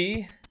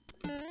MFP?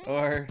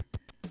 Or,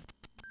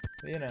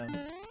 you know.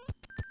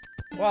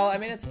 Well, I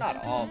mean, it's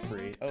not all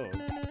free.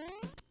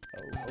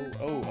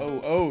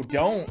 Oh,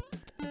 don't!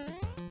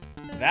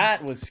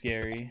 That was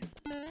scary.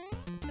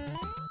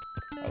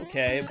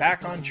 Okay,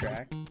 back on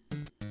track.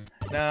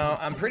 Now,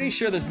 I'm pretty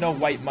sure there's no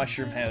white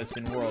mushroom house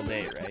in World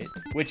 8, right?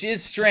 Which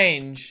is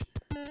strange.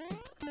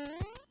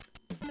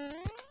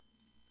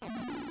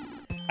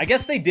 I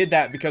guess they did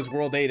that because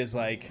World 8 is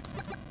like...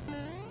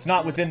 It's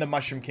not within the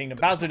Mushroom Kingdom.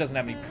 Bowser doesn't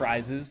have any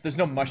prizes. There's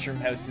no mushroom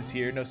houses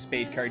here, no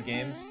spade card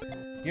games.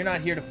 You're not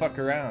here to fuck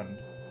around.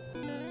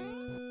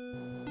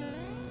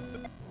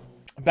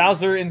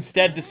 Bowser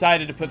instead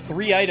decided to put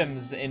 3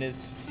 items in his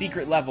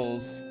secret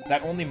levels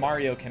that only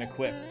Mario can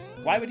equip.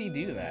 Why would he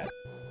do that?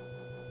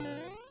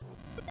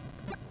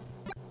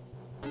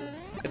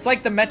 It's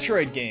like the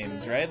Metroid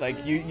games, right?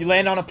 Like, you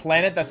land on a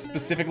planet that's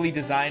specifically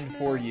designed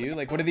for you.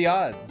 Like, what are the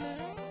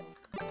odds?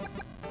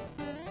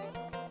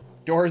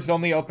 Doors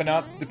only open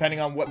up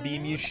depending on what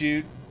beam you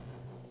shoot.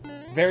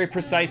 Very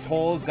precise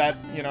holes that,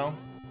 you know,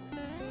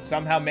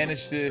 somehow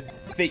manage to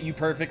fit you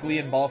perfectly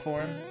in ball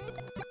form.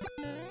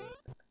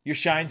 Your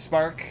Shine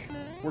Spark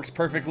works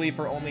perfectly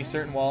for only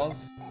certain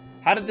walls.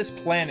 How did this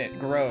planet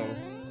grow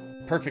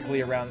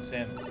perfectly around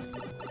Samus?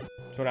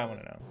 That's what I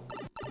want to know.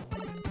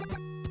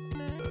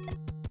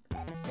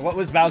 What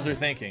was Bowser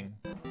thinking?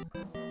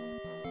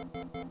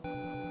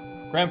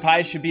 Grand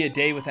Pie should be a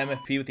day with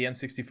MFP with the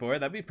N64.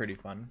 That'd be pretty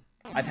fun.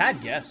 I've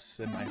had guests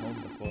in my home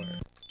before,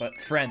 but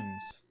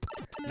friends,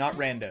 not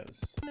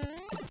randos.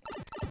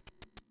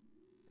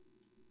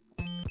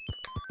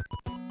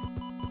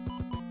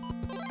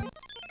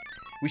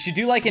 We should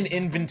do like an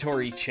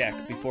inventory check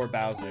before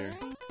Bowser.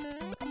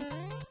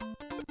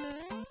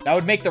 That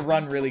would make the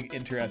run really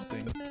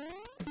interesting.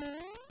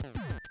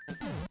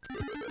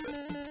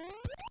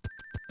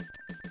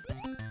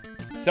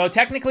 So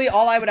technically,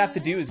 all I would have to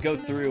do is go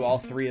through all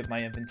 3 of my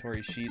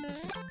inventory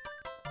sheets.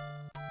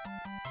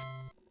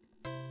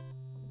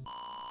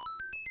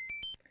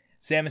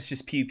 Samus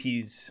just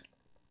pew-pews.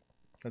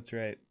 That's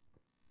right.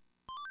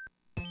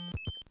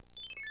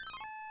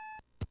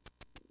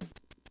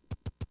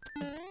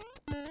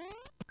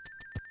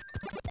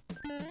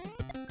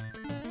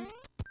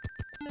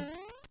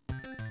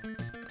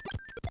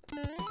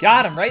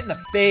 Got him right in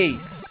the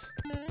face.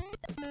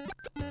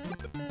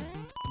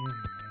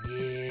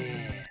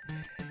 Yeah.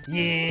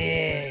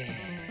 Yeah.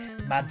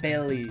 My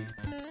belly.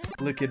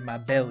 Look at my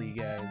belly,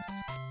 guys.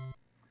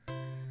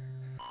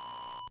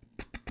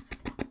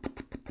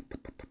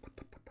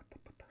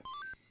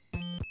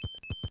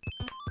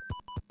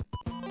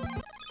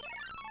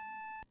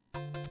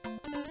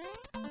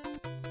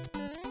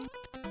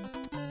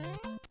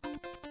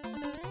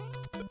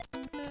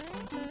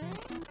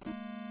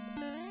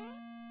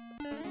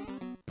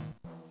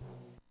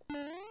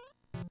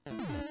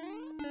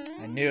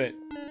 I knew it.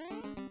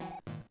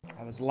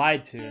 I was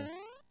lied to.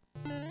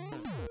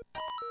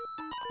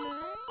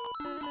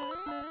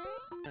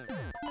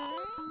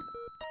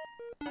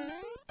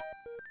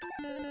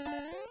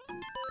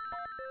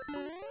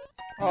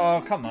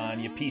 Oh, come on,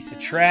 you piece of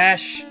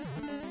trash.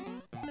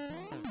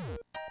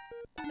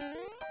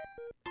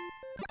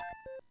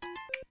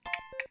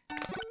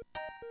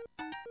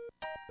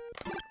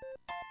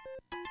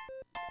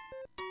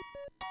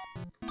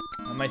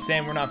 Am I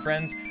saying we're not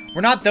friends?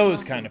 We're not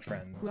those kind of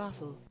friends.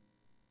 Raffle.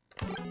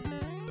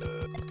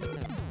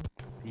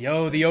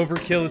 Yo, the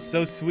overkill is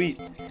so sweet.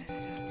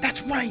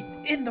 That's right,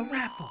 in the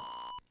raffle.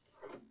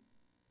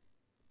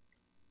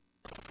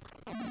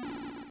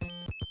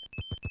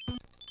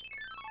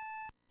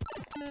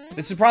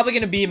 This is probably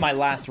going to be my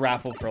last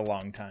raffle for a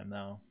long time,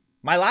 though.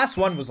 My last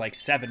one was like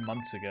 7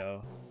 months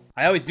ago.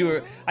 I always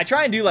do I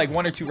try and do like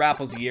 1 or 2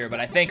 raffles a year,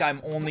 but I think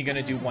I'm only going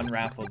to do 1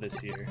 raffle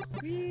this year.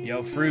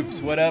 Yo,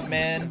 Froops, what up,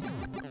 man?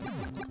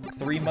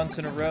 3 months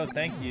in a row,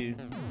 thank you.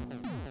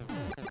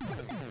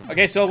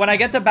 Okay, so when I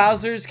get to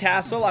Bowser's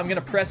Castle, I'm going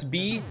to press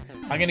B.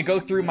 I'm going to go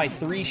through my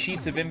 3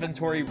 sheets of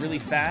inventory really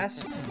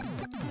fast.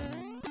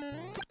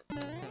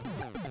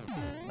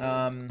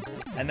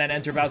 And then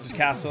enter Bowser's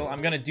Castle.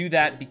 I'm going to do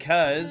that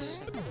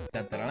because...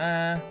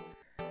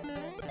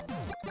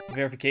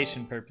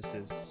 verification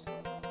purposes.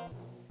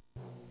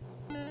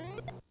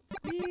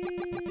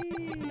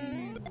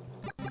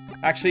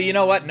 Actually, you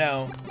know what?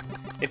 No.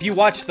 If you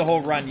watch the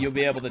whole run, you'll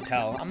be able to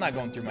tell. I'm not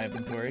going through my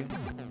inventory.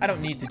 I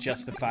don't need to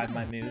justify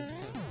my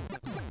moves.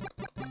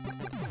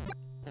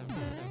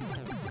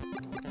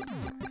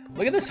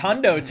 Look at this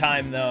hundo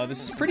time, though.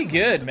 This is pretty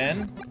good,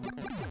 man.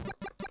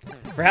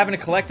 For having to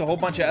collect a whole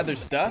bunch of other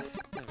stuff,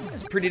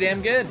 that's pretty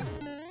damn good.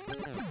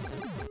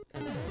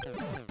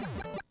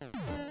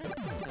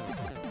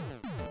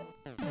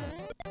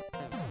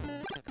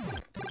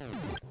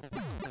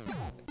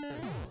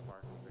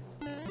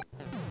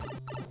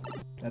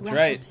 That's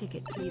right.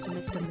 Ticket, please,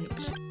 Mr.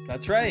 Mitch.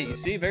 That's right. You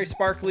see, very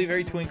sparkly,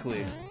 very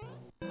twinkly.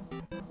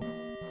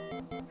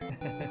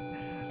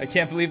 I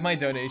can't believe my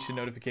donation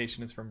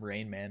notification is from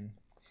Rain Man.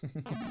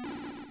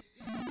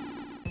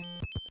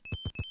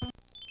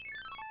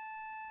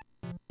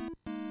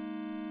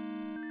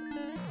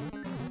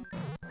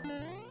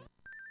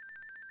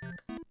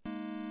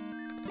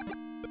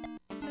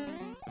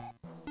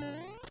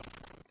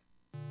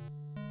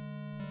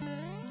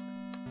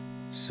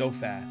 So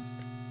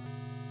fast.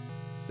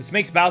 This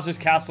makes Bowser's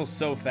Castle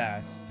so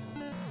fast.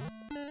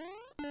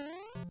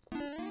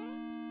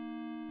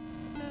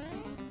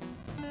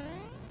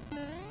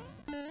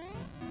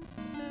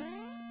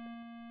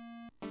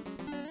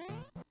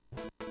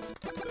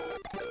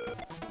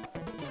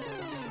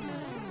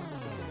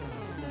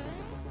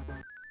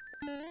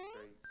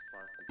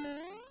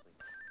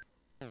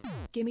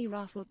 Gimme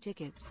raffle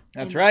tickets.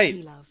 That's MFP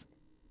right. Love.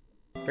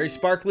 Very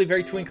sparkly,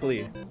 very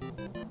twinkly.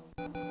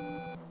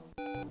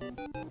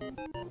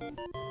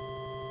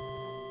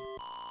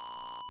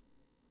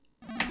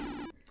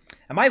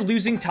 Am I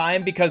losing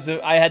time because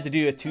I had to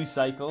do a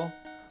 2-cycle?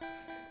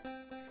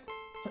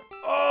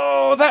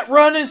 Oh, that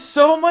run is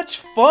so much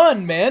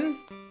fun, man.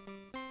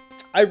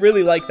 I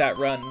really like that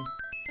run.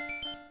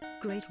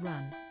 Great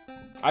run.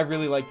 I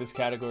really like this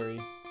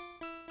category.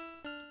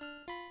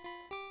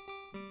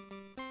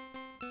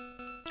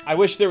 I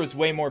wish there was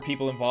way more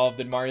people involved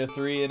in Mario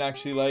 3 and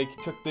actually, like,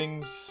 took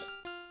things